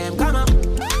girl them come up.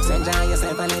 Enjoy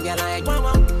yourself and live your life.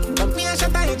 Come here,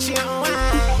 shut up, it's your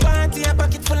wine. Party a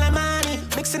pocket full of money.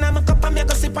 Mixing on my cup and me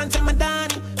go sip until my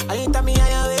Danny. I ain't tell me I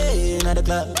away in the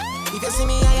club. If you see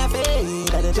me, I have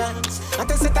faith at the chance. I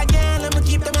tell set again, let me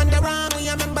keep them on the run. We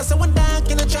are members so one dark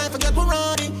in the try forget we're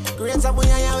running. Great up we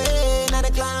are away in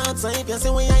the clouds. So if you see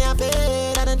we I have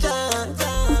faith at the chance.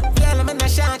 Yeah, I'm in the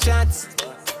shots.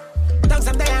 Dogs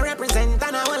up there represent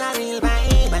and I want a real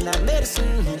vibe. And the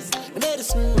medicine.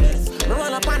 Me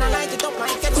roll up and I light it up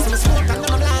like Edison. Smoke and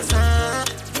then I blast off.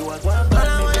 All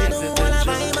I wanna do, all I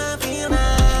vibe and feel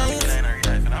nice.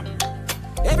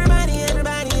 Everybody.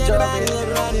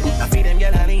 I feel them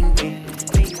girl a link me.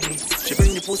 She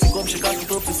bring the pussy come, she cock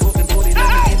it up, she soak it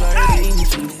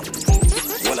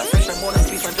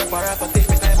drop her off and take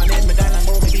me time and then me gone and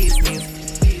go me business.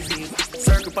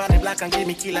 Circle on the block and give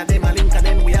me killer, them a link and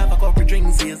then we have a couple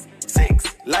drinks, yes.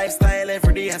 6. Lifestyle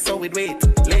every day, so we wait.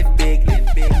 Live big,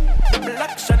 live big. Double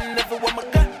action, never want my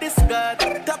got this guard.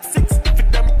 Top 6,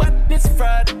 fit them badness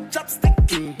fraud.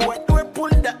 Chopsticking, boy, door pull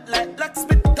that like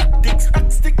locksmith tactics.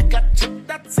 Rock stick, catch it,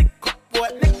 that's it. Boy,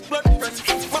 neck blood press,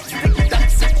 rock stick,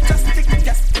 that's it. Just stick,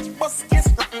 gas, bus case,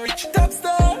 rich top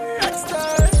star, rock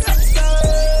star, rock star.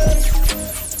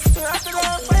 After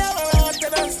that, forever, after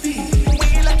that, Steve. We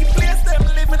like a place, them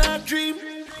living our dream.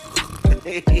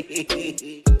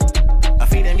 I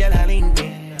feed them gyal a link me.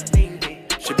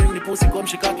 She bring the pussy come,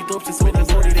 she cock it up, she sweat the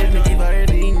body, then me give her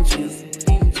the inches.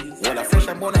 Well, I fresh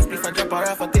and bonus, beef and drop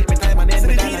her off and take me time and then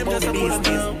me down and go the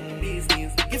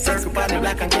business. Circle on the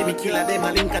black and give me killer, them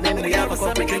a link and then we have a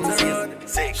couple drinks.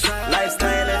 6.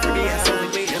 Lifestyle every day, so we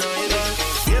wait, you know.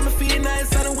 Yeah, me feel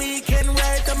nice on the weekend,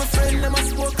 right? I'm a friend, them a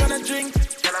smoke and a drink.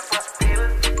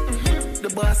 The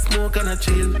boss smoke and a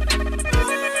chill.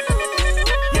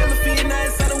 Yeah, me feel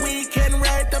nice on the weekend,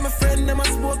 right? I'm a friend, them a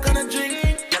smoke and a drink.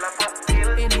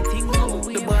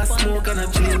 The boss smoke and a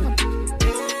chill.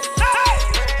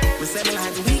 We say me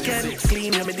like the weekend,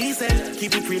 clean, yeah me decent.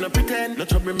 Keep it real, no pretend. No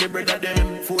trouble me brother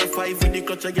them. 4 or 5 with the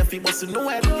clutch, I get feet bustin' no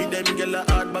head. Give them gyal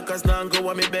a hard backers now and go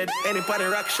on me bed. Any party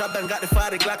rock shop done got the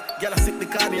 40 Glock. Gyal a sick the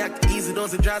cardiac, easy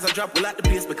does the jazz a drop. We like the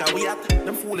place because we at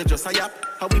them fool just a yap.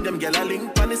 How with them gyal a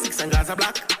link, on the 6 and Gaza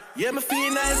black. Yeah me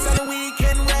feel nice on the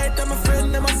weekend, right? I'm a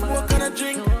friend, them a smoke and a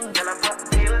drink.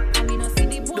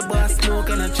 The boss smoke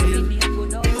and a chill.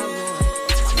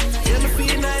 Yeah me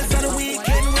feel nice on the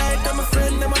weekend, right? I'm a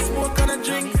friend, them a smoke and a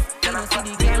drink.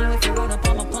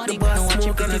 The boss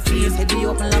smoke and a chill.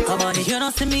 You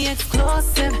don't see me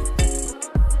exclusive.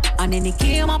 And in the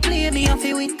game I play me off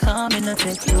it with calm and not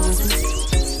take closes.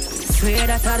 Swear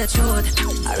that's all the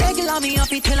truth. I regular me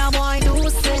off it till I'm boy do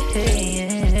say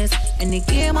yes. In the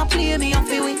game I play me off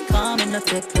it with calm and not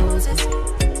take closes.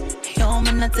 Yo,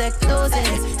 man, not take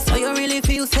closes. So you really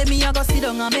feel say me I go sit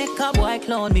down and make a boy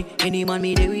clown me. Any man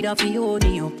me there with a fi hold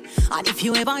me up. And if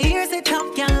you ever hear say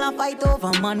top girl a fight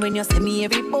over man, when you see me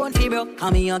every bone fi broke.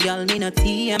 Call me a girl, me no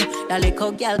TM. That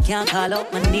little girl can't call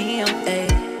out my name. Hey.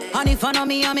 And if I know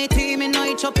me and me team, me know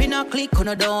it up in a click, and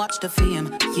I don't watch the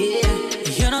fame. Yeah,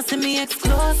 you don't see me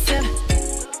exclusive.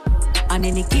 And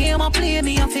in the game I play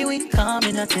me, I feel with calm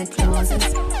and I take closes.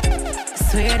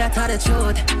 Swear that's all the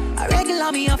truth. I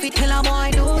regular me, I feel till I'm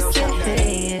boy do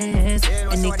say yes.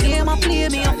 In the game I play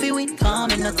me, I feel with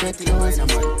calm and I take closes.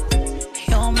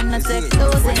 Yo, man, I take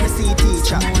closes. When me see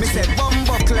teacher, me say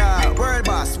Bumbuckler, world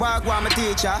boss, walk one my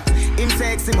teacher. Him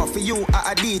say Xsomo for you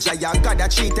a DJ. Ya got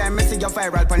that 3 times me see you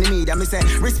viral pon the media. Me say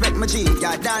respect my G,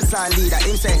 ya dancehall leader.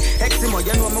 Him say Xsomo,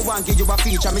 you know me want give you a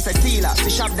feature. Me say Steeler, fi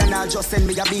shop then I'll just send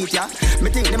me a beat ya. Me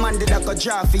think the man did a go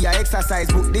draw for your exercise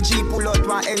book. The G pull out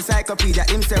one encyclopedia.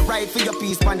 Him say write for your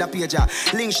piece pon the page ya.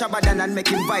 Link shabba then and make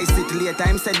him vice it later.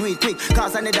 Him say do it quick,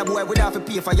 cause another boy would have to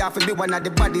pay for you have to be one of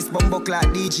the baddest Bumbuckler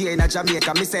DJ in a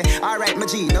Jamaica. Me say alright my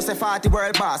G, no say 40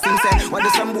 world boss. Him say what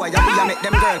is some boy ya be make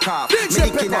them girl cough. Me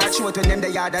licking her throat when them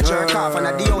they are the jerk off. And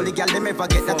the only girl them ever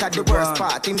get that at the worst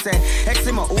part. Him say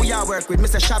Xsomo who ya work with. Me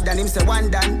say shop then him say one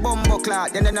dan Bumbuckler.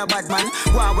 Then no bad man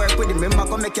go and work with him. Him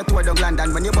go make you tour down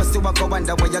London. When you bust you go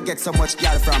wonder where you get so much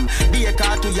girl from. Be a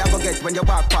car to you go get when you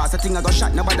walk past. I think I go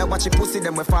shot nobody watch you pussy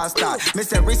them with fast start. Me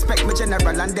say respect me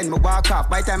general and then me walk off.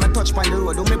 By time I touch on the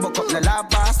road do me buck up the lab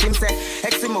boss. Him say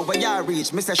Xsomo where ya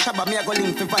reach. Me say shabba me a go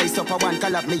link for vice up a one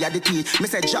collab me at the teeth. Me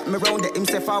say drop me round it. Him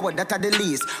say forward that are the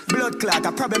least. Blood clot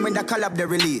a problem when the collab the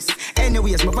release.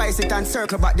 Anyways me vice it and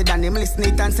circle back the dan. Him listen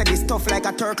it and say this stuff like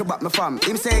a turkey back me fam.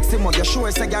 Him say Xsomo you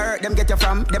sure say you hurt them get you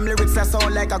from. Them lyrics that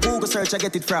sound like a Google search I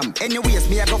get it from. Anyways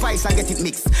me a go vice and get it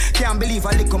mixed. Can't believe a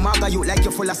little maga you like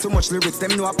you full of so much lyrics.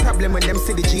 Them know a problem when them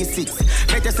see the G6.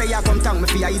 Better say you come thank me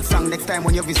for your hit song next time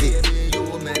when you visit.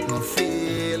 You make me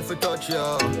feel for touch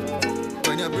you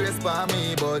when you brace for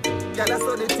me, but yeah, that's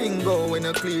how the thing go when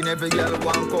you clean. Every girl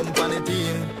one company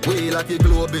team. We like a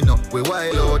globe, you know, we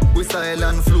wild out. We style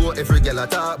and flow, every girl a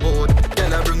talk about.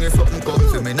 Girl I bring you something, come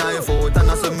to me knife out.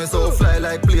 And I saw me so fly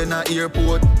like plane at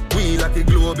airport. We like a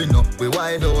globe, you know, we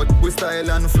wild out. We style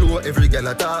and flow, every girl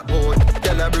a talk about.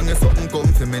 Girl I bring you something,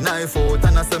 come to me knife out.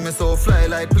 And I saw me so fly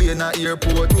like plane at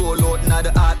airport. Roll out now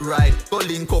the art ride. Go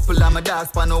link couple and my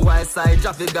dogs pan the white side.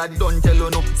 Drop the god don't tell you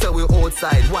no, say we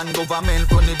outside. One government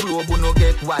from the globe who no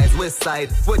get wise. West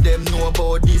side, where them know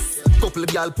about this. Couple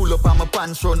gal pull up on my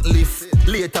pants front lift.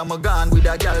 Later me gone with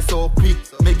a gal so quick.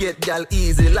 Me get gal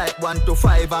easy like 1 to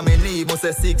 5 and me need must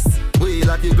say 6. We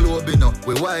like a globe, you know.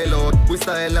 We wild out, we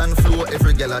style and flow.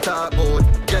 Every gal I talk about.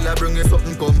 Gal I bring you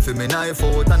something come for me knife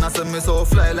out. And I say me so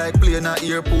fly like plane at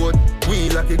airport. We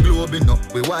like a globe, you know.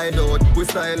 We wild out, we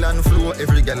style and flow.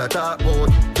 Every gal I talk about.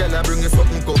 Gal I bring you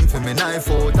something come for me knife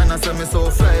out. And I say me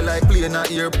so fly like plane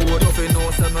at airport. Nothing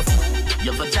know say me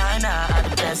your vagina at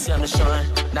the best on the shore.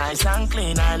 Nice and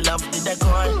clean, I love the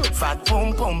decor. Fat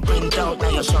pum pum print out now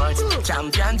your shorts.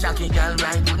 Champion jockey girl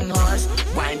riding horse.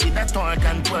 Wind it that torque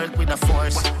and twerk with a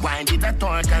force. Wind it that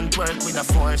torque and twerk with a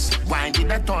force. Wind it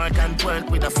that torque and twerk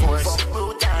with a force.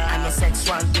 And a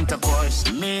sexual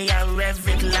intercourse. Me I rev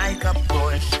it like a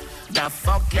Porsche. The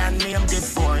fuck your name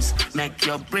divorce. Make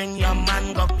you bring your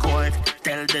man go court.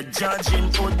 Tell the judge him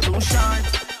put too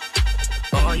short.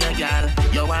 Oh yeah,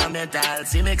 girl, you want metal,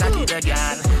 see me cocky the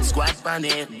girl. Squat on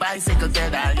it, bicycle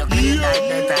pedal. You clean like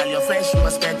metal, you fresh, you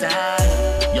must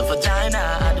better. Your vagina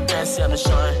at the best on the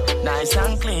shore. Nice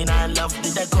and clean, I love the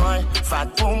decor.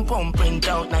 Fat pum pum print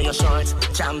out now your shorts.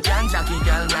 Champion jockey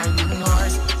girl riding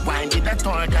horse. Wind it that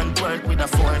torque and twerk with a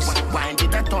force. Wind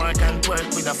it that torque and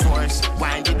twerk with a force.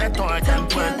 Wind it that torque and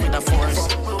twerk with a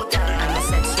force. And the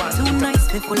sex one. Too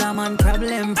nice people, I'm on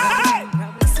problem.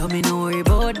 So me no worry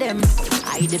about them.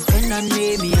 I depend on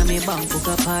me and me bank book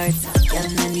apart. Girl,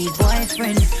 I need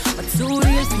boyfriend. But 2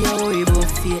 years me I worry about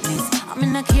fakeness. I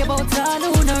mean I care about all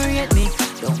who don't rate me.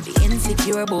 Don't be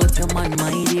insecure about your man,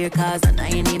 my dear, cause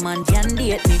any man can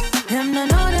date me. Them no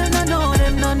know, them no know,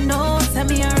 them no know. Say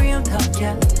me a real top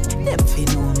girl. Them fi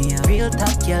know me a real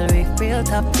top girl, real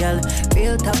top girl,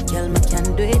 real top girl. Me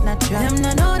can do it natural. Them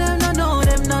no know, them no know,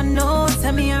 them no know.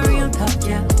 Say me a real top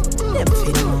girl. Them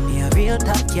fi know me a real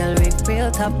top girl,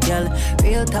 real top girl,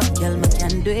 real top girl. Me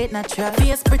can do it natural.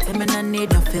 Face pretty, me no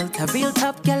need no filter. Real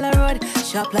top girl I road,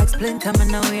 shop like Splinter.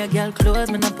 Me no wear girl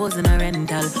clothes, me no pose in a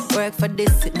rental. Work for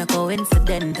this, it no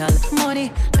coincidental.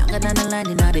 Money longer than a line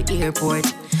in the airport.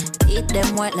 Eat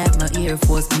them white like my Air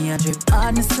Force. Me a drip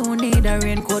hard, me soon need a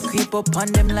raincoat. Creep up on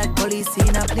them like police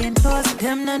in a plain clothes.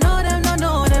 Them no know, them no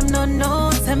know, them no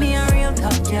know. Say me a real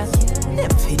top girl. Them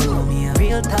fi know me a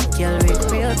real top girl,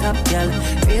 real top girl,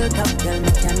 real top girl.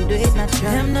 Me can do it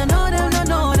natural. Them no know, them no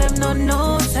know, them no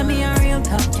know. Say me a real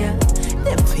top girl.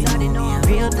 Them fi know me a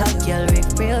real top girl,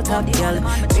 real top girl,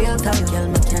 real top girl.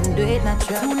 Me can do it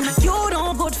natural. You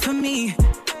don't good for me,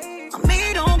 and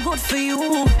me don't good for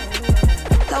you.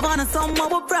 Govana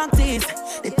Xsomo we practice.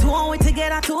 The two we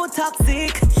together too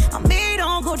toxic. And me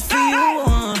don't good for you.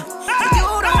 And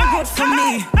you don't good for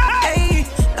me. Hey,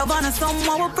 Govana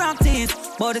Xsomo we practice.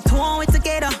 But the two we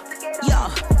together,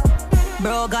 yeah.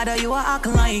 Bro, God, you are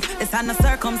Alkaline. It's on the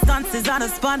circumstances on the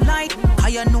spotlight. How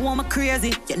you know I'm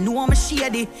crazy, you know I'm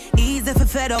shady. Easy if you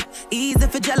fed up, easy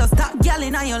if you jealous. Stop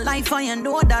yelling on your life and you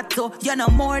know that too. You're no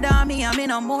more than me, I mean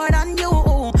no more than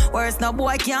you. Worse, no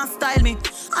boy can't style me.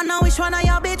 I know which one of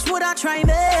your bitch would I try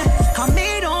me. And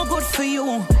me don't good for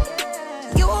you,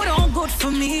 you don't good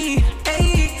for me.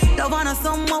 Hey, Govana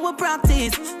Xsomo we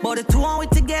practice. But the two we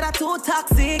together too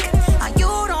toxic. And you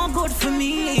don't good for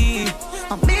me,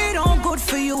 and me don't good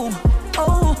for you.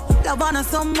 Oh, Govana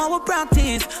Xsomo we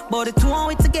practice. But the two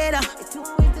we together.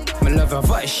 My love her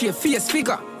voice, she a face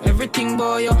figure. Everything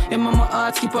boy, yo. Your mama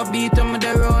heart skip a beat on me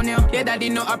the run, yo. Your daddy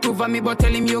no approve of me, but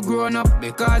tell him you grown up.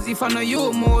 Because if I know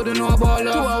you more, don't know about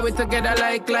love. Two are we together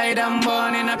like Clyde and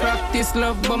Bonnie. And I practice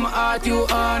love, but my heart you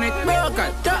on it.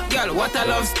 Broken, top girl, what a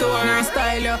love story.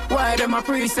 Style, yo. Why them a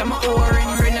priest, I'm a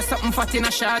orange. Bring you something fat in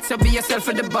a shot, so be yourself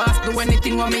for the boss. Do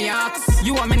anything what me ask.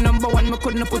 You are me number one, me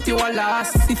couldn't put you on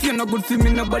last. If you're not good for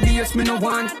me, nobody else me no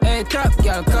want. Hey, top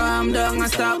girl, calm down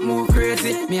and stop move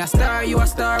crazy. Me a star, you a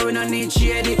star, we no need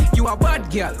shady. You a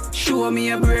bad girl, show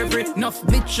me a bravery. Enough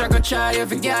bitch I got try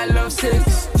every girl love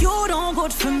sex. You don't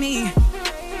good for me,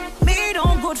 me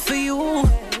don't good for you.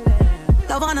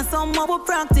 Govana Xsomo we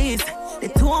practice. The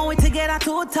two we together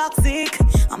too toxic.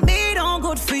 And me don't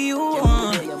good for you,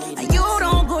 and you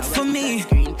don't good for me.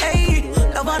 Hey,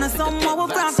 Govana Xsomo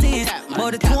we practice.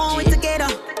 But the two we together.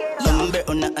 I'm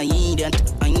better not a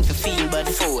idiot. I ain't for feel bad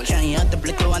fool. Trying out the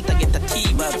blick, I want to get a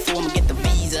T-bar before me get the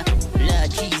visa.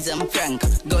 Lord Jesus, I'm frank.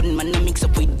 Gunman, I mix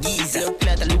up with geezer. Look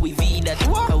like a Louis V that. A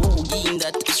who game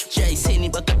that. Try send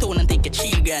it back a tone and take a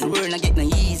 $3,000. We're not getting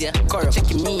no easier. Corrupt. Check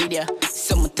your media.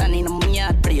 Summertime in my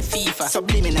yard, play FIFA.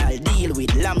 Subliminal deal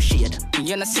with lampshade.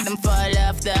 You know see them fall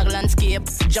off dog landscape.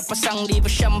 Drop a song, leave a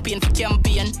champagne for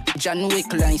campaign. John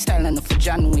Wick line style enough for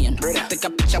John Wayne. Take a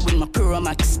picture with my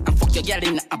PROMAX and fuck your girl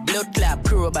in a blood clot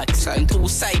PROBAX. And two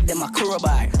side them a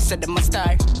crowbar. Said them a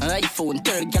star. iPhone,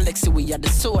 third galaxy, we are the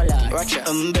solar. Watch out,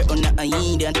 I'm better on I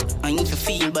ain't for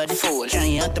feel by the fall.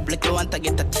 Shine out the black, I want to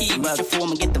get a T-bag. Your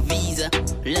phone, get the visa.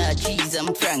 Lord Jesus,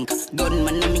 I'm Frank.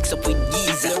 Gunman, I mix up with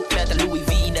Giza. Blood clot, Louis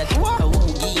V, that. I won't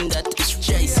give that.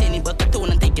 Try send it back a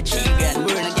tone and take a cheap grand.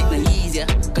 We're not getting easier.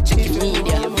 Go check your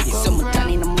media. Summertime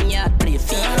in the yard, play a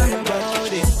field.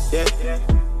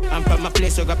 I'm from a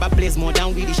place, so grab a place more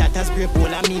down with the shatters, break all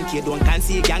I mean, kid. Don't can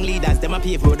see gang leaders, them a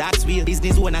pave road, that's real.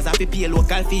 Business owners have to pay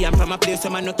local fee. I'm from a place, so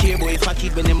man no care, boy. If I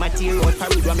kid when the material out,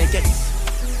 parade, I make it.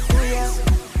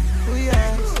 Oh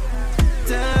yes,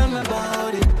 tell me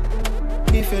about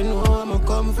it. If you know where I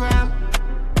come from,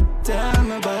 tell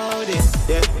me about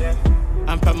it.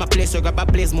 I'm from a place, so grab a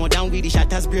place more down with the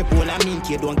shatters, break all I mean,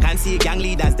 kid. Don't can see gang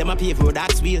leaders, them a pave road,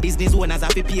 that's real. Business owners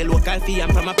have to pay local fee.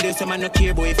 I'm from a place, so man no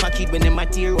care, boy. If I kid when the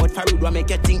material out, parade, I make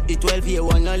you think the 12-year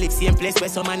one no live same place where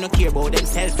some man no care about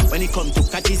themselves. When it come to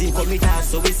catches in committed,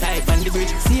 so we side on the bridge.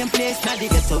 Same place, not the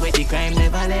ghetto where the crime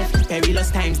never left.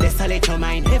 Perilous times, desolate your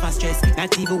mind, never stress.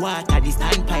 Not even water, the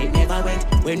standpipe never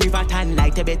wet. When river turn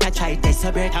light, you better try test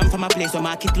your breath. I'm from a place where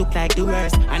market look like the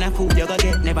worst. And a food you go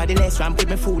get, nevertheless, ramp with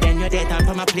me food and you're dead. I'm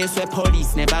from a place where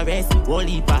police never rest. Whole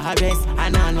heap of arrest,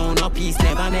 and I know no peace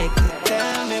never make.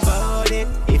 Tell me about it,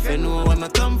 if you know where I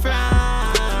come from.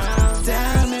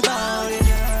 Tell me about it,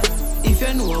 if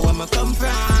you know where I come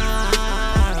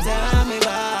from. Tell me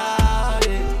about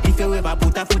it, if you ever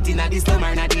put a foot in a this slum or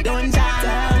in a the dungeon.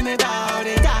 Tell me about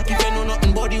it, talk if you know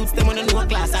nothing but the youths them on no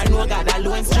class. I know God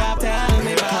alone strap. Tell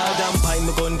me about it.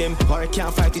 Me gun them, or I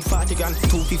can't fight with 40 grand.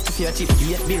 250 for a chip,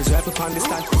 8 bills right upon the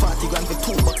stand. 40 grand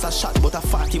for 2 bucks a shot, but a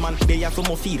 40 man. They have for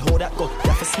my feed, how that go? They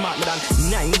have for smart me than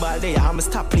 9 ball there. I'm a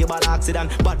stop play ball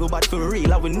accident. Bad we bad for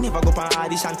real, I will never go for an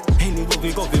audition. Anyway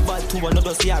we go, we bad to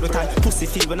another see all the time. Pussy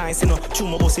feel nice, you know, chew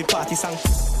my bossy party song.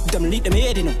 Them lead them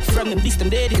head, you know, from them beast them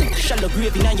dead, you know. Shallow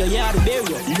grave in your yard to bury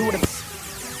you. Load them.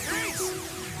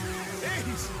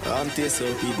 I'm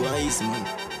tasting people and easy man.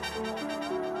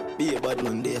 Be a bad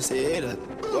man, they say that.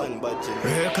 One bad thing.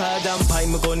 Record and pie,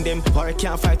 me gun them. Or I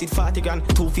can't fight with 40 grand.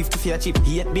 250 for a chip,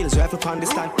 8 bills right upon the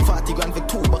stand. 40 grand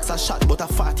for 2 bucks a shot, but a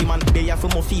 40 man. They have for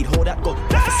my feed, how that go?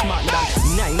 That's a smart man.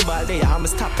 9 ball there, I'm a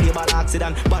stop play ball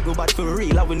accident. Bad we bad for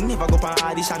real, I will never go for an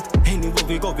audition. Anyway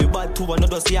we go, we bad to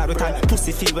another see all the time.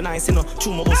 Pussy feel nice, you know,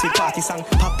 chew my bossy party song.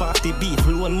 Pop off the beat,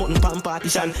 one mutton pan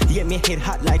partition. Yeah, me head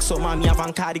hot like summer, me have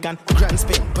a cardigan. Grand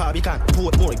Spain, Barbican,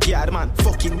 Portmore, Gyal man.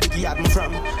 Fucking big yard me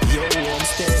from. Yo, I'm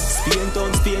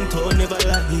staying Spain town, never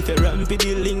lie. If you ramp with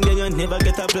the link, then you never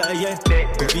get a fly, yeah.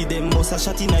 Copy them most a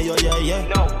shot in your yeah.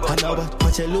 And now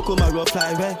watch you look my rough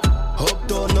fly, right?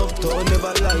 Uptown,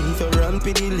 never lie. If you ramp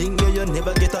with the link, then you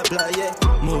never get a fly, yeah.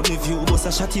 Money view, most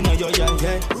a shot in your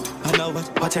yeah. And now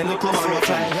watch you look my rough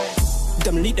fly, right?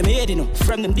 Them lead them head, you know.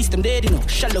 From them beast them dead, you know.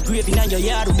 Shallow grave in your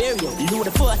yard to bury you. Load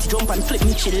the 40, jump and flip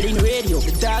me chill in the radio.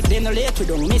 The dog them no late, we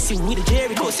don't mess you with the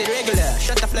Jerry. Go say regular,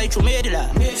 shut a fly through medulla.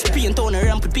 Spraying town and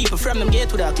ramp with people from them get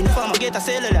to that. In the farm get a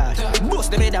cellular. Bust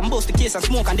the red and bust the case and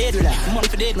smoke and dead with that. Money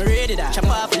for dead, me ready that. Chop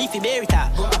off leafy berry top.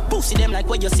 I pussy them like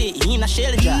what you say in a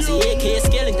shell jar. Say AK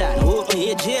skeleton, hope me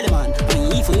head jelly man.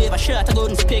 Me if we ever shot a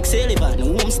gun spec Sullivan.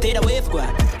 Home stayed away for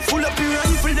God. Full up your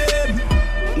rifle them.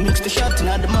 Mix the shot in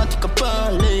the Masicka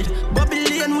pan lead.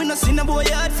 Babylon, we no seen a boy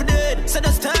hard for dead. So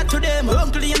just start to them,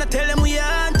 uncle and I tell them we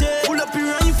aren't dead. Pull up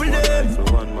your rifle them.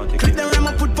 Clip the ram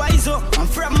and put paizo. I'm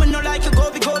from me no like you, go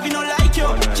we no like you.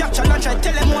 Capture lunch, I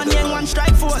tell them one yen, one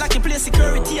strike force. Like you play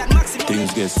security at maximum.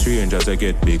 Things get strange as I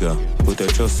get bigger. Put a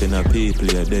trust in a people,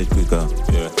 you're dead quicker.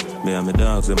 Yeah. Me and my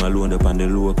dogs, them alone up on the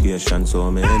location. So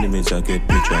my enemies, I get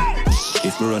picture.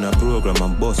 If me run a program,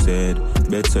 I'm busted.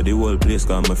 Bet so the whole place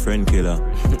call my friend killer.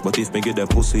 But if me get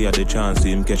that pussy at the chance,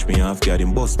 him catch me off guard,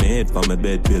 him bust me head for my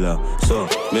bed pillar. So,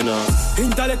 me no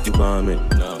intellect you for me.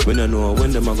 Me no know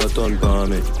when them a go turn for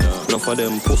me. No for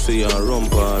them pussy and rum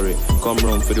party. Come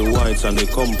round for the whites and the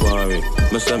compari.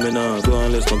 Me say me nah go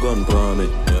unless my gun for me.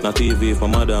 Not TV for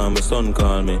mother and my son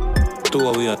call me. Two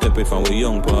of we a tap it from we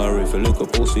young party. If you look a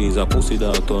pussy, is a pussy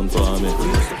that turn for me.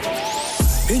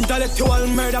 Intellectual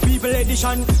murder people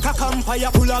edition. Cock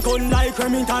empire full of gun like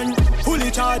Remington.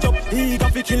 Fully charge up, he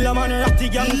got to kill a man. Ratty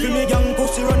gang, film me gang,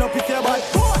 pussy run up if you're bad.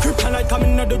 Kryptonite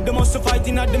coming out of the most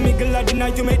fighting at the middle of the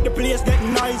night to make the place get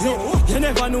noisy. You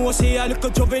never know, say a little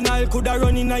juvenile coulda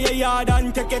run in your yard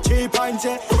and take a cheap and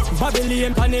say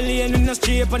Babylon, Panellian in the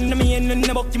street and the main in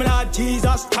the book, my Lord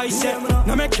Jesus Christ.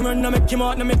 Now make him run, now make him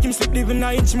out, now make him slip, live an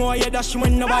inch more. Yeah, that's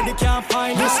when nobody can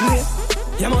find this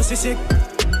me. You must be sick.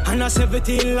 And I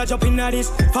 17, I jump in at this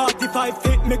 45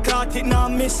 feet, me caught it, now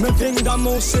miss. Me finger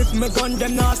move swift, me gun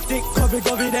them now stick. Covey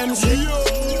them sick.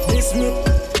 This me,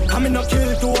 I me no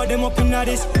kill two of them up in at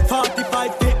this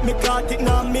 45 feet, me caught it,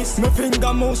 now miss. Me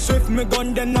finger move swift, me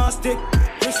gun them now stick.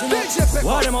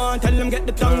 What them on, tell them get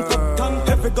the tongue up.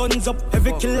 Every guns up,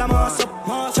 every killer mass up.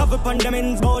 Chop up on them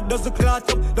ends, bout does the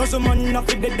clot up. Does the man not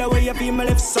fit the way you feel me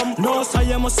left some. No, so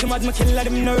you must see mad, me killer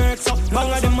them no works up.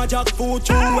 Bang of them a jack food,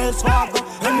 two wells swag up.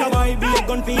 And now I be a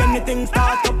gun for anything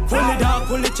start up. Fully dark,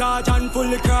 fully charge and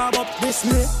fully crab up. This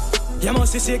me, you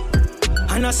must be sick.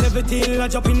 And I 17, I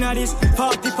jump in at this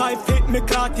 45 feet, me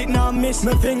caught it, now miss.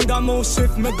 Me finger move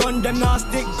swift, me gun them now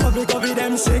stick. Covey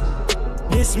them sick.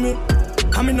 This me,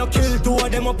 I me no kill two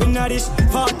of them up in this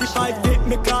 45 feet,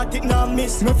 me caught it, now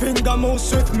miss. Me finger move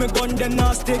swift, me gun them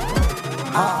now stick.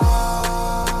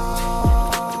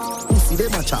 Pussy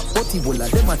them a chop, body bola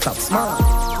them a chop smart.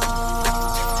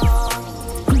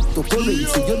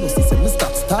 Cryptocurrency, you know see say me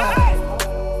stop star.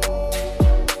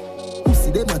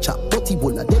 Pussy them a chop, body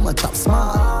bola them a chop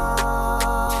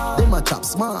smart. Them a chop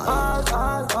smart.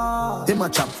 Them a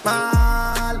chop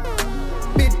smart.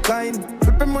 Bitcoin.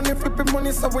 Flipping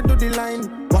money, so we do the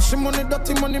line. Washing money,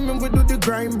 dirty money, man, we do the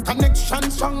grime. Connection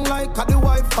strong like the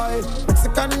Wi-Fi.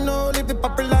 Mexican, no, live the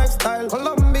poppy lifestyle.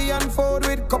 Colombian food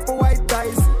with couple white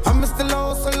guys. I'm still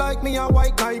also like me a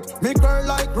white knight. Me girl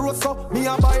like Rosa, me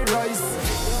a buy rice.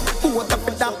 What up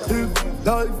with that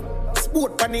life?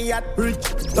 Sport on the yacht,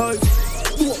 rich life.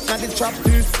 Walk on the trap,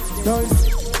 this nice.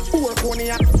 Work on the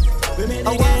yacht.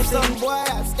 I want some boy,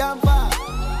 scamper.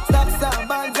 Stop some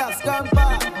bands,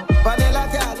 scamper. Vanilla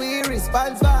cat, we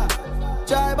respond for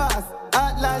Drivers,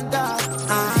 Atlanta.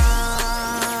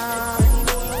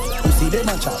 You see them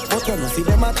a chop, but you know see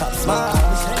them a chop smart.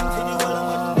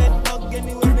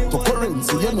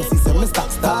 Cryptocurrency, you know see some stop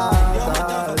star.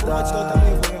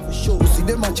 You see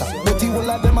them a chop, but you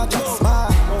all of them a chop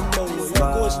smart.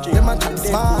 Them a chop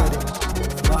smart.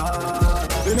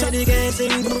 We made the game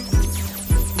sing.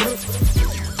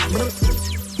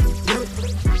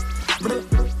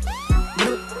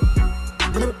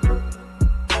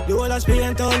 The whole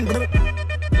experience on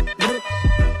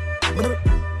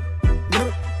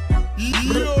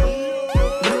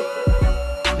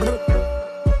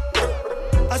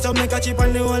I stop make a chip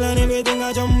on the wall and everything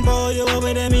I jump out. You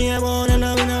over there me a bone and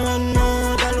I win a run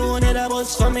out. Alone in the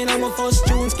bus for me now my first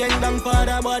tunes. Skeng down for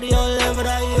the body all over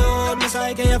the yard. Me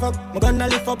say KF up, me gonna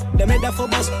lift up. They made that for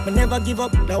bus, me never give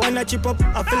up. The one that chip up,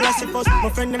 I feel like it first. My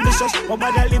friend them vicious, my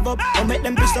body live up. I make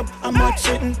them piss up, I'm not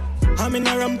shitting. I'm in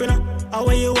a ramping up. How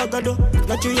are you walk do?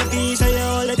 Got you your piece, I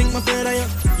all I think my friend I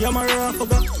you're my rough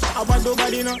forgot. I want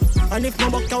nobody now. And if my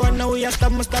buck I now we a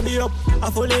stab must be up. I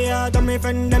fully out of my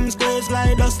friend them squares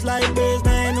like dust like bass.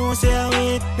 Now I know say I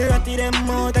wait. They ratty them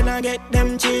out and I get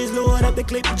them cheese. Load up the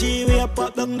clip G, we a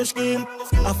pop down the scheme.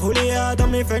 I fully out of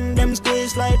my friend them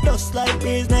squares like dust like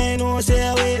bass. Now I know say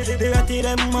I wait. They ratty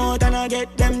them out and I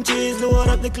get them cheese. Load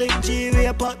up the clip G, we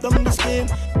a pop down the scheme.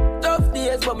 Tough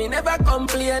days, but me never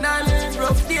complain. And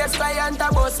rough days, client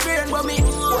about sprain. But me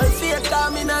whole faith,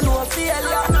 cause me no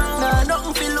failure. Nah,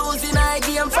 nothing for losing, I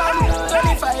game from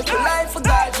 25 to life for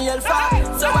God jail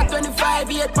for. So at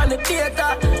 25, yet pan the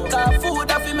theater. Cause food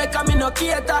that fi make a me no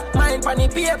cater. Mine pan the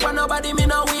paper, nobody me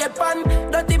no wait pan.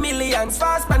 30 millions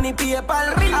fast pan the paper.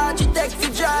 Architect fi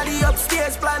draw the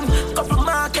upstairs plan. Couple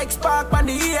Mark X Park pan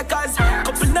the acres.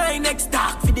 Couple 9X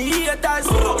dark for the haters.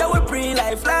 Yeah, we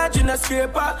pre-life large in a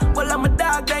scraper. Well, I'm a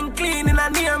dog then clean in a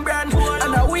name brand.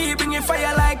 And a we bring a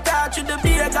fire like that to the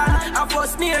beer gun. A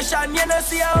first nation, you know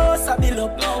see a house a bill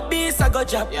up. Beast a go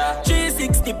drop,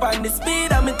 360 on the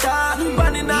speed of me tar.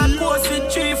 Running a coast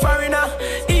with 3 foreigner.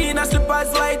 In a slippers,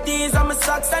 white tees, and my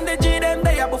socks. And the G them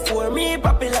there before me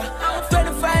popular.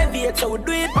 25 years, so we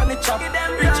do it on the chop.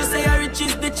 Riches say a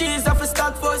riches, the cheese of a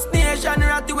stock first nation.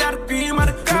 Ratty we are the cream of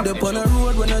the crop. Up on the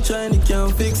road when I try and it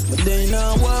can't fix. But then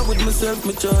I war with myself,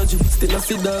 me charge it. Still I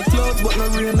see dark clouds, but no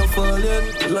rain no fall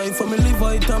yet. Life for me live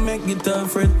out and make guitar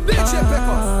fret.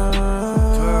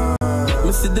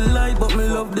 Me see the light, but me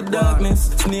love the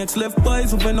darkness. Snakes left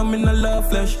pies when I'm in a law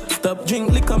flesh. Stop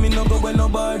drink liquor, me no go when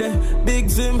nobody. Big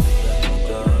Zim.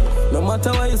 No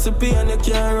matter what you see, and you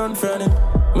can't run from it.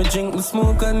 Me drink, me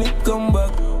smoke and it come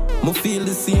back. Me feel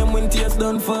the same when tears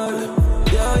done fall.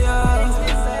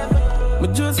 Yeah. Me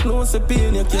just know it's a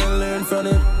pain, you can't learn from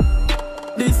it.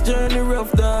 This journey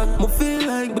rough, dog. Me feel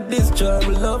like, but this job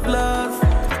will love love.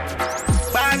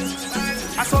 Bang,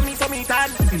 I saw me tad.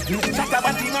 Shaka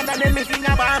batting under them, me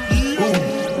finger bam.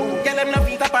 Get them no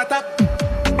feet up a tap.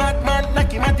 Batman,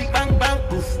 knock him a tick bang bang.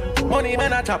 Money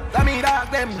men a chop, I me dog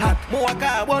them hot. More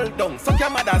car hold down, suck your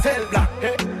mother's hell black.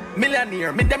 Hey.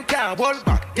 Millionaire, me them can't hold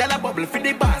back. Gyal a bubble for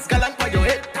the boss, galang for your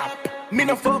head top. Me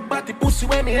no fuck body pussy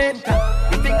when me enter.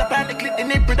 You think about the clip, the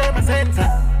nipple, them a sensor.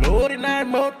 Load in her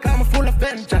mouth, come full of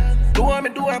venture. Do what me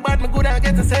do, I bad me good, I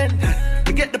get a center.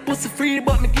 Me get the pussy free,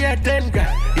 but me get 10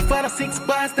 grand. If I 6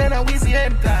 bars, then I wheezy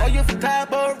empty. Or you for talk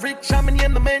about rich, I'm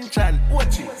in the mention.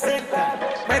 Watch it, center.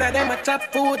 Better than my chop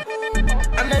food,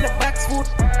 and then the box food.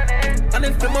 And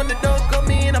if the money don't come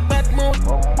in a bad mood,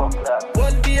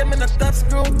 one day I'm in a top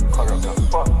screw.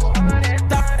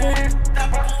 Top food,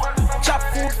 chop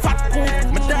food, fat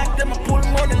food. My dog them a pull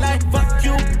money like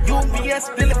vacuum. UPS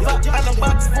deliver and a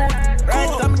box food.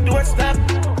 Right on my doorstep.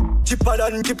 Chipper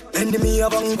than chip, enemy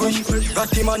of anguish.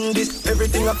 Ratty man this,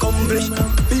 everything accomplished.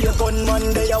 Be a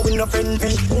gunman, they are win a friend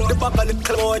fish. The back of the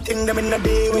cloud, thing them in a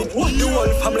day with. The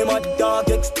whole family mad dog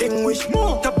extinguish.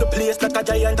 Tap the place like a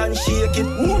giant and shake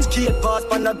it. Skate past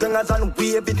pan the gangers and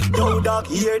wave it. Yo dog,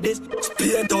 hear this.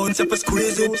 Spin down, step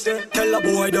squeeze it. Tell a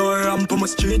boy don't ramp on my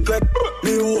street quick.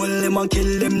 Me hold them and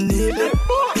kill them neatly.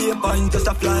 Be a pint just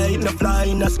a fly in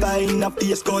the sky, in a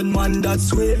face gunman that's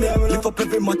sweet me. Lift up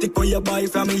every matic for your buy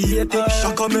from me here.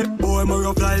 Shock on me, boy, more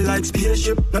of fly like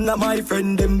spaceship. None of my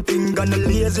friend, them ping and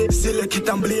lazy. Select it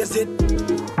and blaze it.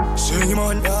 Swing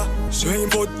on, yeah, swing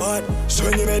football.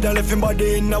 Swing him head and left him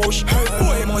body in the bush. Hey,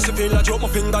 boy, must feel I drop my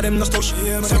finger, them no stush.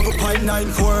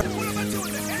 7.94.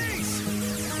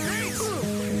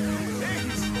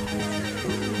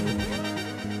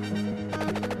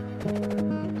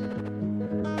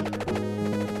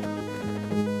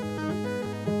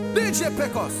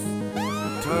 djpeckus.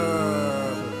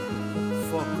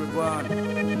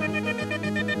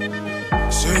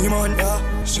 Swing him on,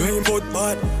 yeah, swing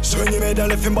football. Swing him head and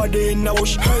left him body in the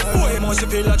bush. Hey, boy, must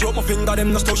feel I drop my finger,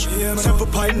 them no stush.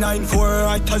 7.94,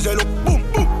 right as you look. Boom,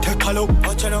 boom, take a look,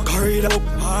 watch out, carry the look.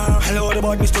 Hello, the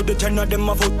badness to the 10 of them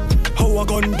a foot. How I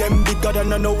gun them bigger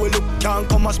than I know we look. Can't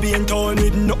come as being torn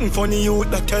with nothing funny, you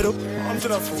that head up. I'm to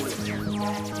the fool.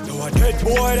 You a dead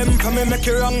boy, them come and make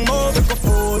you wrong move. Make a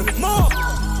fool, move.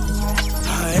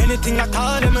 Anything I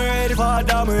call them ready for,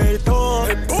 them ready to.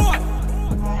 Hey, boy.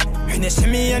 And they see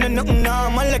me and nothing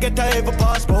normal, like a type of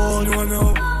passport.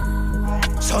 No.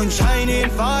 Sunshine in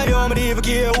fire, I'm never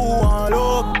care who I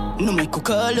love. No make a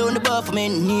call on the bar for my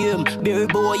name. Berry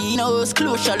boy, you know, it's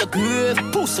close to the grave.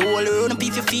 Pussy all around and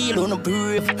if you feel on the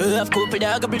brave. Half couple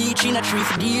dog bleach in a tree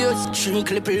for days. 3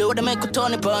 clip load and make a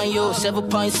ton upon you.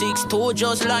 7.6 toe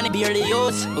just line barely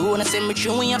yours. Who wanna send me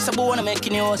through when you have some wanna make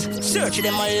yours. Search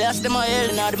them my last, them my hell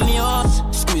and out of me yours.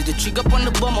 Squeeze the trigger up on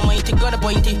the bomb, I mighty got a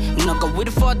pointy. Knock out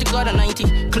with the 40, got a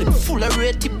 90. Clip full of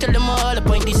red tip, tell them all the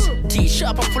point this.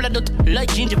 T-sharp and full of dot, like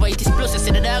gingivitis. Plus I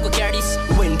said that I go carry this.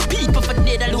 When people for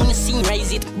dead alone, you see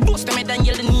rise it. Bust them head and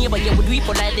yell the neighbor, you would weep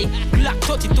politely. Glock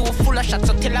 32 full of shots,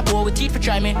 so tell a boy with teeth for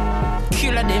try me.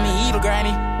 Killer them, evil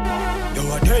grimy.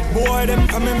 You a dead boy, them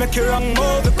come and make you wrong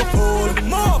move. Make a fool,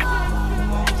 move.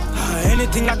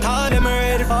 Anything I call them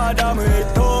ready for, them ready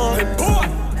to. Hey, boy.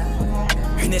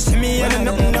 And they see me and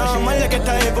nothing normal, like a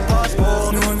type of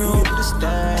passport. No.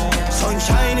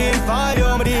 Sunshine in fire,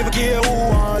 I'm never care who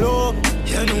I love.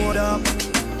 You know that.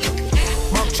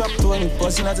 Chop 20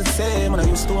 pussy not the same. And I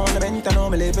used to on the vent, I know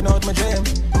me living out my dream.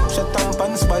 Shut down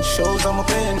pants, spot shows on my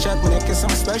plane. Shut my neck, I'm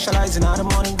specializing on the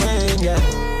morning rain, yeah.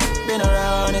 Been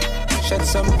around it, shed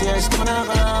some tears, coming out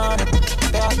around it.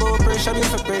 They all go pressure, me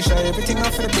for pressure. Everything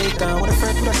off for the bacon. What a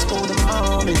friend with a school, the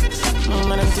mommy.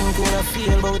 Man, I'm thinking what I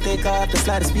feel, but we take off the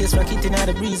flight of space, rocket in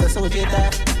the breeze, so we get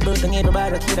that. Birthing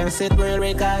everybody, kid, and set world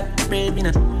record. Baby,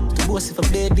 nah. Bossy for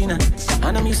bed dinner.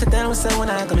 And I'm used to tell myself when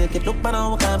I can make it look, but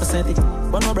now I can't percent it.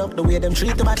 But no broke the way them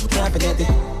treat the back, we can't forget it.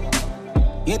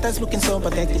 Haters looking so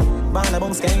pathetic. Ball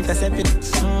bounce can't intercept it.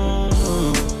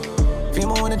 If you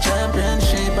want a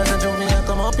championship, as a jump, I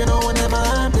come up, you know, whenever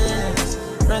I'm this.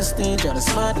 Prestige on the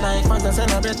spotlight, fans and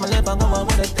celebrate my life, I go out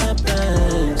with the top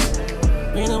dance.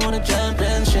 Really want a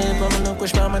championship, I'm gonna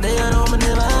push by my day, I know,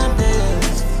 whenever I'm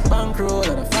this. Bankroll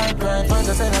and a fight grind, fans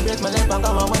and celebrate my life, I go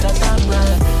out with the top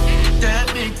grind.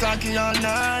 That big cocky all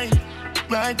night,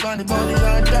 right on the body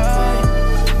all die.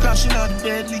 Crashing on the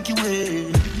bed, leaky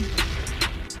way.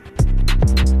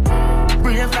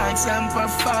 Brave like Semper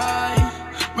Fi,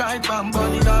 right on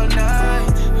body all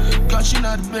night. Crashing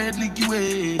on the bed, leaky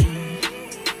way.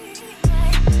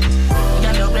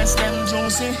 Got the rest them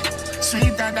juicy,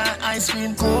 sweeter than ice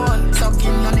cream cone.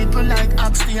 Sucking your nipple like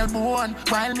oxtail bone.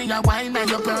 While me a wine and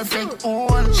your perfect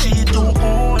own. She too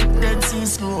old, Dead Sea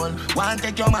Scroll. Want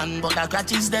take your man, but the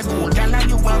catch is the goal. Girl, and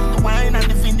you want the wine and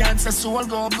the vineyard's a soul.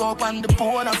 Go up on the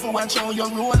pole, and for watch how you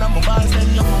roll. And my balls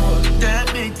then you hold.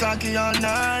 That big cocky all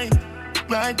night,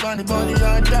 Right on the body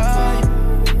I die.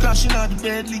 Clashing on the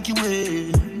bed, licky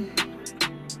way.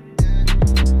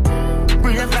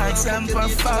 Brave like Semper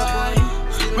Fi.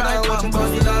 Right on the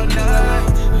body all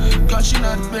night. Clashing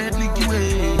on the bed, licky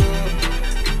way.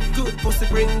 Good pussy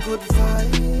bring good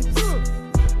vibes.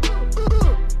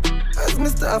 As me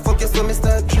start fuck you, so me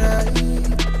start try.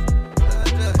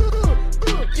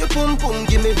 Your pum pum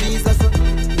give me visa, so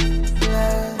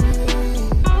fly.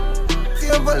 If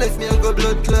you ever left me, I go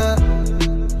blood clot.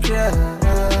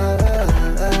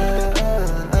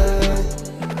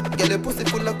 Get the pussy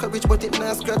full of courage, but it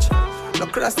not scratch. No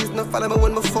crosses, no follow me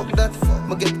when me fuck that.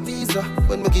 Me get visa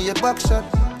when me give you back shot.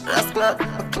 Rascal,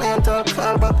 a client all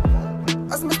call back.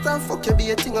 As me start fuck you,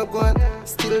 be a thing I go.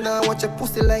 Still now watch your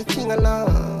pussy like king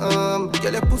along.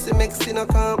 Get your pussy make sin a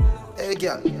come. Hey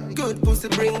girl, good pussy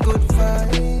bring good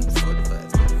vibes. Good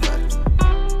vibes, good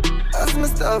vibes. As me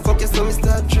start fuck you, so me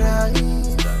start try.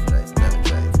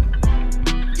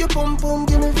 Your pum pum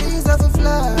give me visa for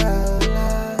fly.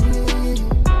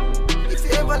 If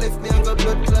you ever left me, I got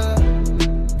blood clot.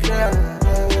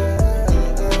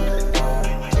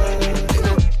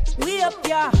 We up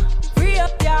ya, free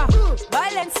up ya.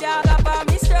 Violence ya, got for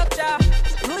me structure.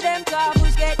 Do them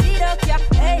carbush get lit up ya.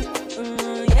 Hey,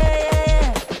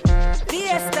 yeah.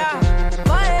 Fiesta,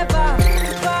 forever,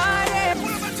 party.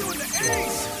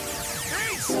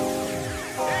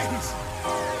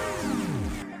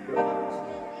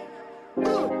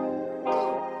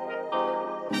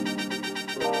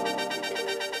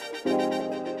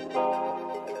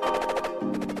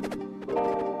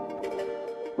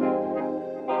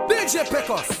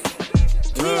 djpeckus.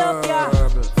 Free up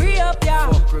ya.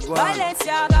 Violence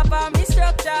ya, got for me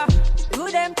structure.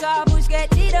 Do them carbush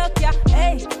get lit up ya.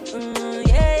 Hey,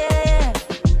 yeah.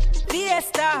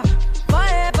 Fiesta,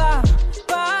 forever,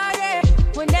 party.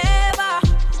 Whenever,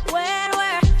 when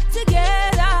we're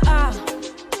together.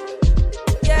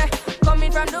 Yeah,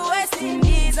 coming from the West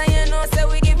Indies, and you know, say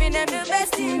we giving them the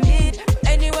best indeed.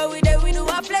 Anywhere we there, we do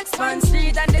a flex on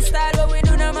street, and the style what we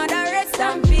do, no matter red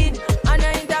stampede. And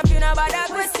I interview about that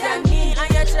question me, and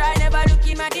you try never look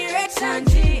in my direction.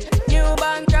 G, new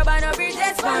bank job and no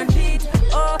bridges fan feet.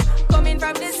 Oh, coming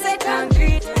from the set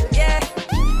concrete, yeah.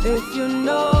 If you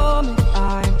know me,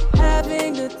 I'm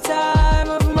having the time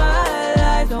of my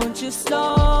life. Don't you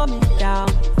slow me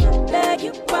down, beg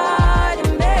you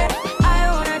pardon me. I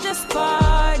wanna just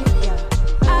party, yeah.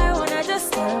 I wanna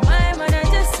just tell my man,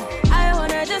 I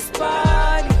wanna just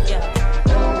party, yeah.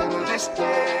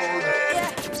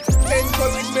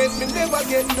 Encouragement me never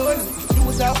get done.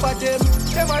 Use half of them,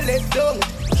 never let down.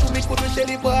 Shoot me put me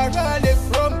shelly bar all left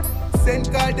from. Send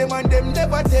call them and them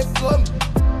never take come.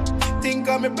 Think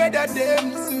of me better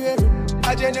them, swear.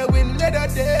 A genuine leather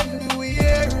them,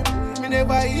 beware. Me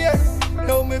never hear.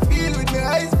 Now me feel with my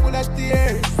eyes full of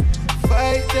tears.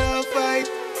 Fight,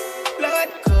 blood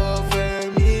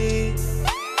cover me.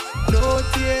 No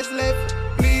tears left,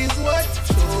 please watch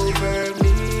over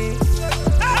me.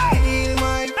 Heal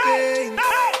my pain,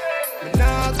 me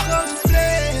not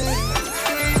complain.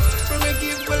 Please, me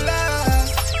give my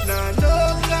life, nah no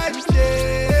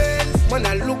conscience. Man I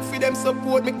look for them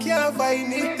support, me can't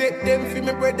find it. Take them for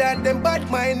me brother and them bad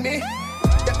mind me.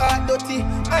 The heart dirty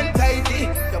and tidy.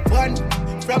 The one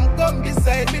from come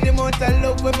beside me, the amount of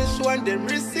love when me show and them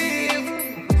receive.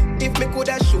 If me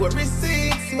coulda show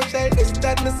receipts, much I list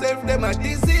that myself them a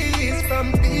disease.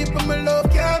 From people me love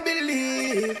can't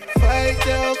believe. Fight,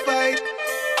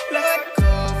 blood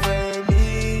cover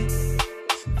me.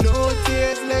 No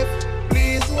tears left,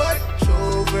 please watch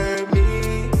over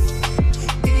me.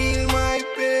 Heal my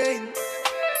pain,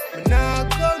 me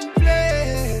not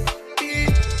complain.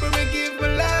 For me give my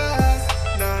last,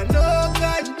 nah no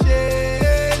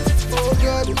conscience. Oh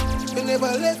God, you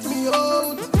never left me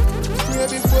out. Pray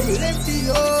before me left the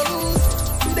house.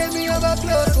 Then me have a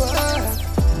close one.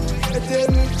 Tell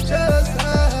me just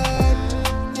hard.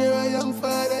 Here I am,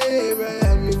 Father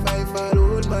Abraham. If I fall,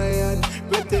 hold my hand.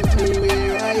 Protect me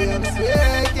where I am. Swear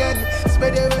I can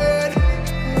spread the word.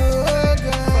 Oh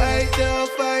God,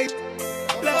 fight,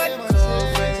 blood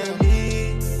cover me.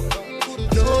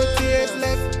 No tears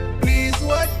left, please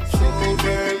watch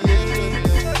over me.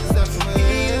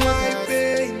 Heal my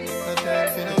pain,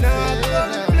 not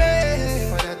complain.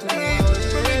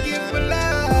 Give my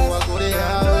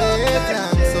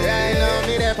life, so right now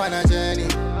me there on a journey.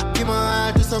 Give my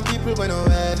heart to some people when I'm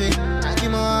heavy. I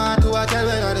give my heart to a girl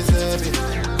when I deserve it.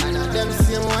 And them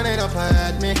same one end up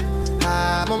at me.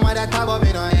 My mother talk about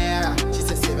me no hair. She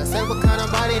said save yourself because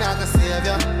nobody not gonna save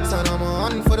you. So no more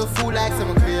hunting for the food like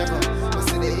some craver. But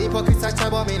see the hypocrites talk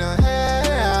about me no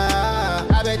hair.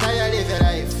 I better you live your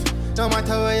life. No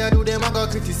matter what you do, them I go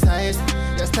criticize.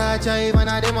 You start jive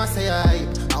and them a say hype.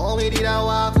 And when we did a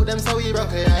walk with them so we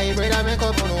rock live. Brother make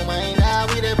up on no mind that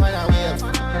we dey pan a wave.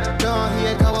 Don't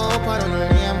hate cover up on the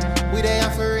name. We dey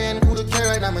for rain, could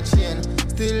carry on my chain.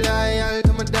 Still loyal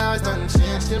to my dogs, don't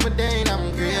change. Still my Dane,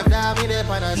 I'm grave, that me dey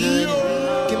pan a journey.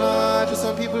 Give my heart to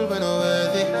some people when I'm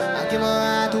worthy. I give my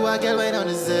heart to a girl when I don't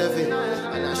deserve it.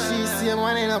 And now she see him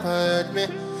wanting up hurt me.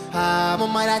 My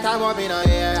mother talk about me no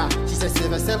here. She said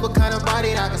save yourself, what kind of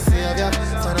body that can save ya?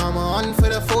 So now I'm on for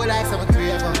the full like I'm a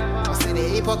craver. I say the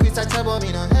hypocrites that talk about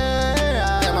me no here.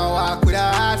 Yeah, I walk with a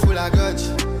heart full of grudge.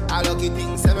 I lucky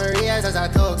things seven years as I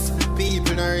talks.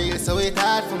 People not real, so it's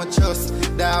hard for my trust.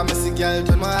 Damn, I see girl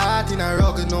turn my heart in a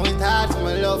rug. Know it's hard for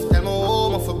my love, tell my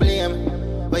home for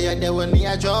blame. But you're there when me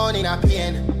I drown in a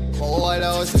pain. All I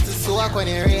was just to soak when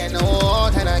it rain. No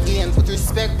out and again, put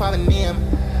respect for my name.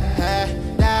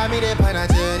 Damn, me dey on a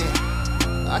journey.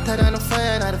 Hotter than the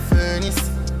fire and the furnace.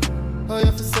 Oh,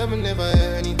 you for some never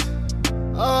earn it.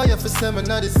 Oh, you for some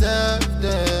not deserve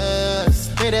this.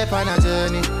 Me dey on a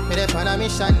journey, me dey on a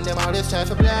mission. Them always try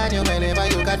to plan you whenever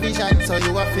you got vision. So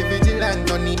you have to vigilant,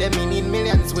 don't need them, me need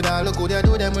millions. With all the good you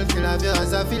do, them will kill have you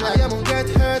as a villain. You won't get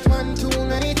hurt one too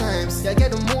many times. You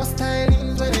get the most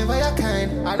stylings whenever you're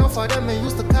kind. I know for them, me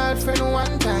used to call friend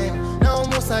one time. Now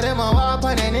most of them are walk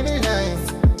on enemy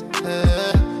lines.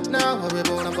 Now worry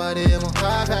about nobody, I'm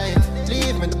alright.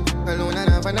 Leave me alone and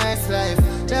have a nice life.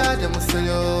 Dad, them will sell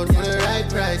you out for the right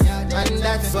price. And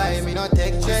that's why me not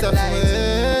take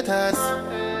dreadlights.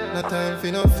 No time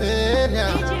for no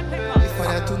failure. If I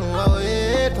had to know I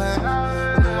wait, man,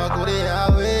 you know I go there,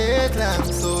 I wait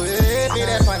long. So wait, me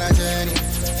there on a journey.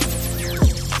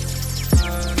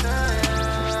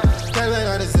 Tell me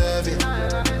I deserve it.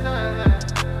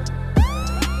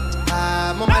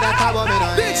 My mother talk about me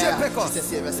now. djpeckus. She say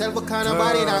save yourself, but can't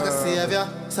nobody not gonna save ya.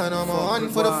 So now I'm on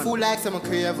for the fool like some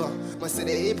craver. Must say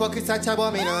the hypocrites talk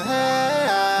about me now. Hey,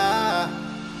 yeah,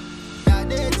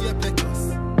 djpeckus.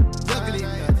 Juggling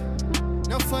that.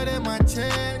 No for them I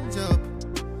change up.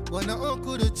 But no one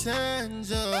could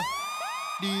change up.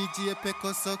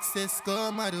 djpeckus success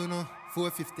come, I don't know.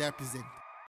 450 I present.